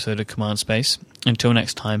week's episode of Command Space. Until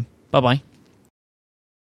next time, bye-bye.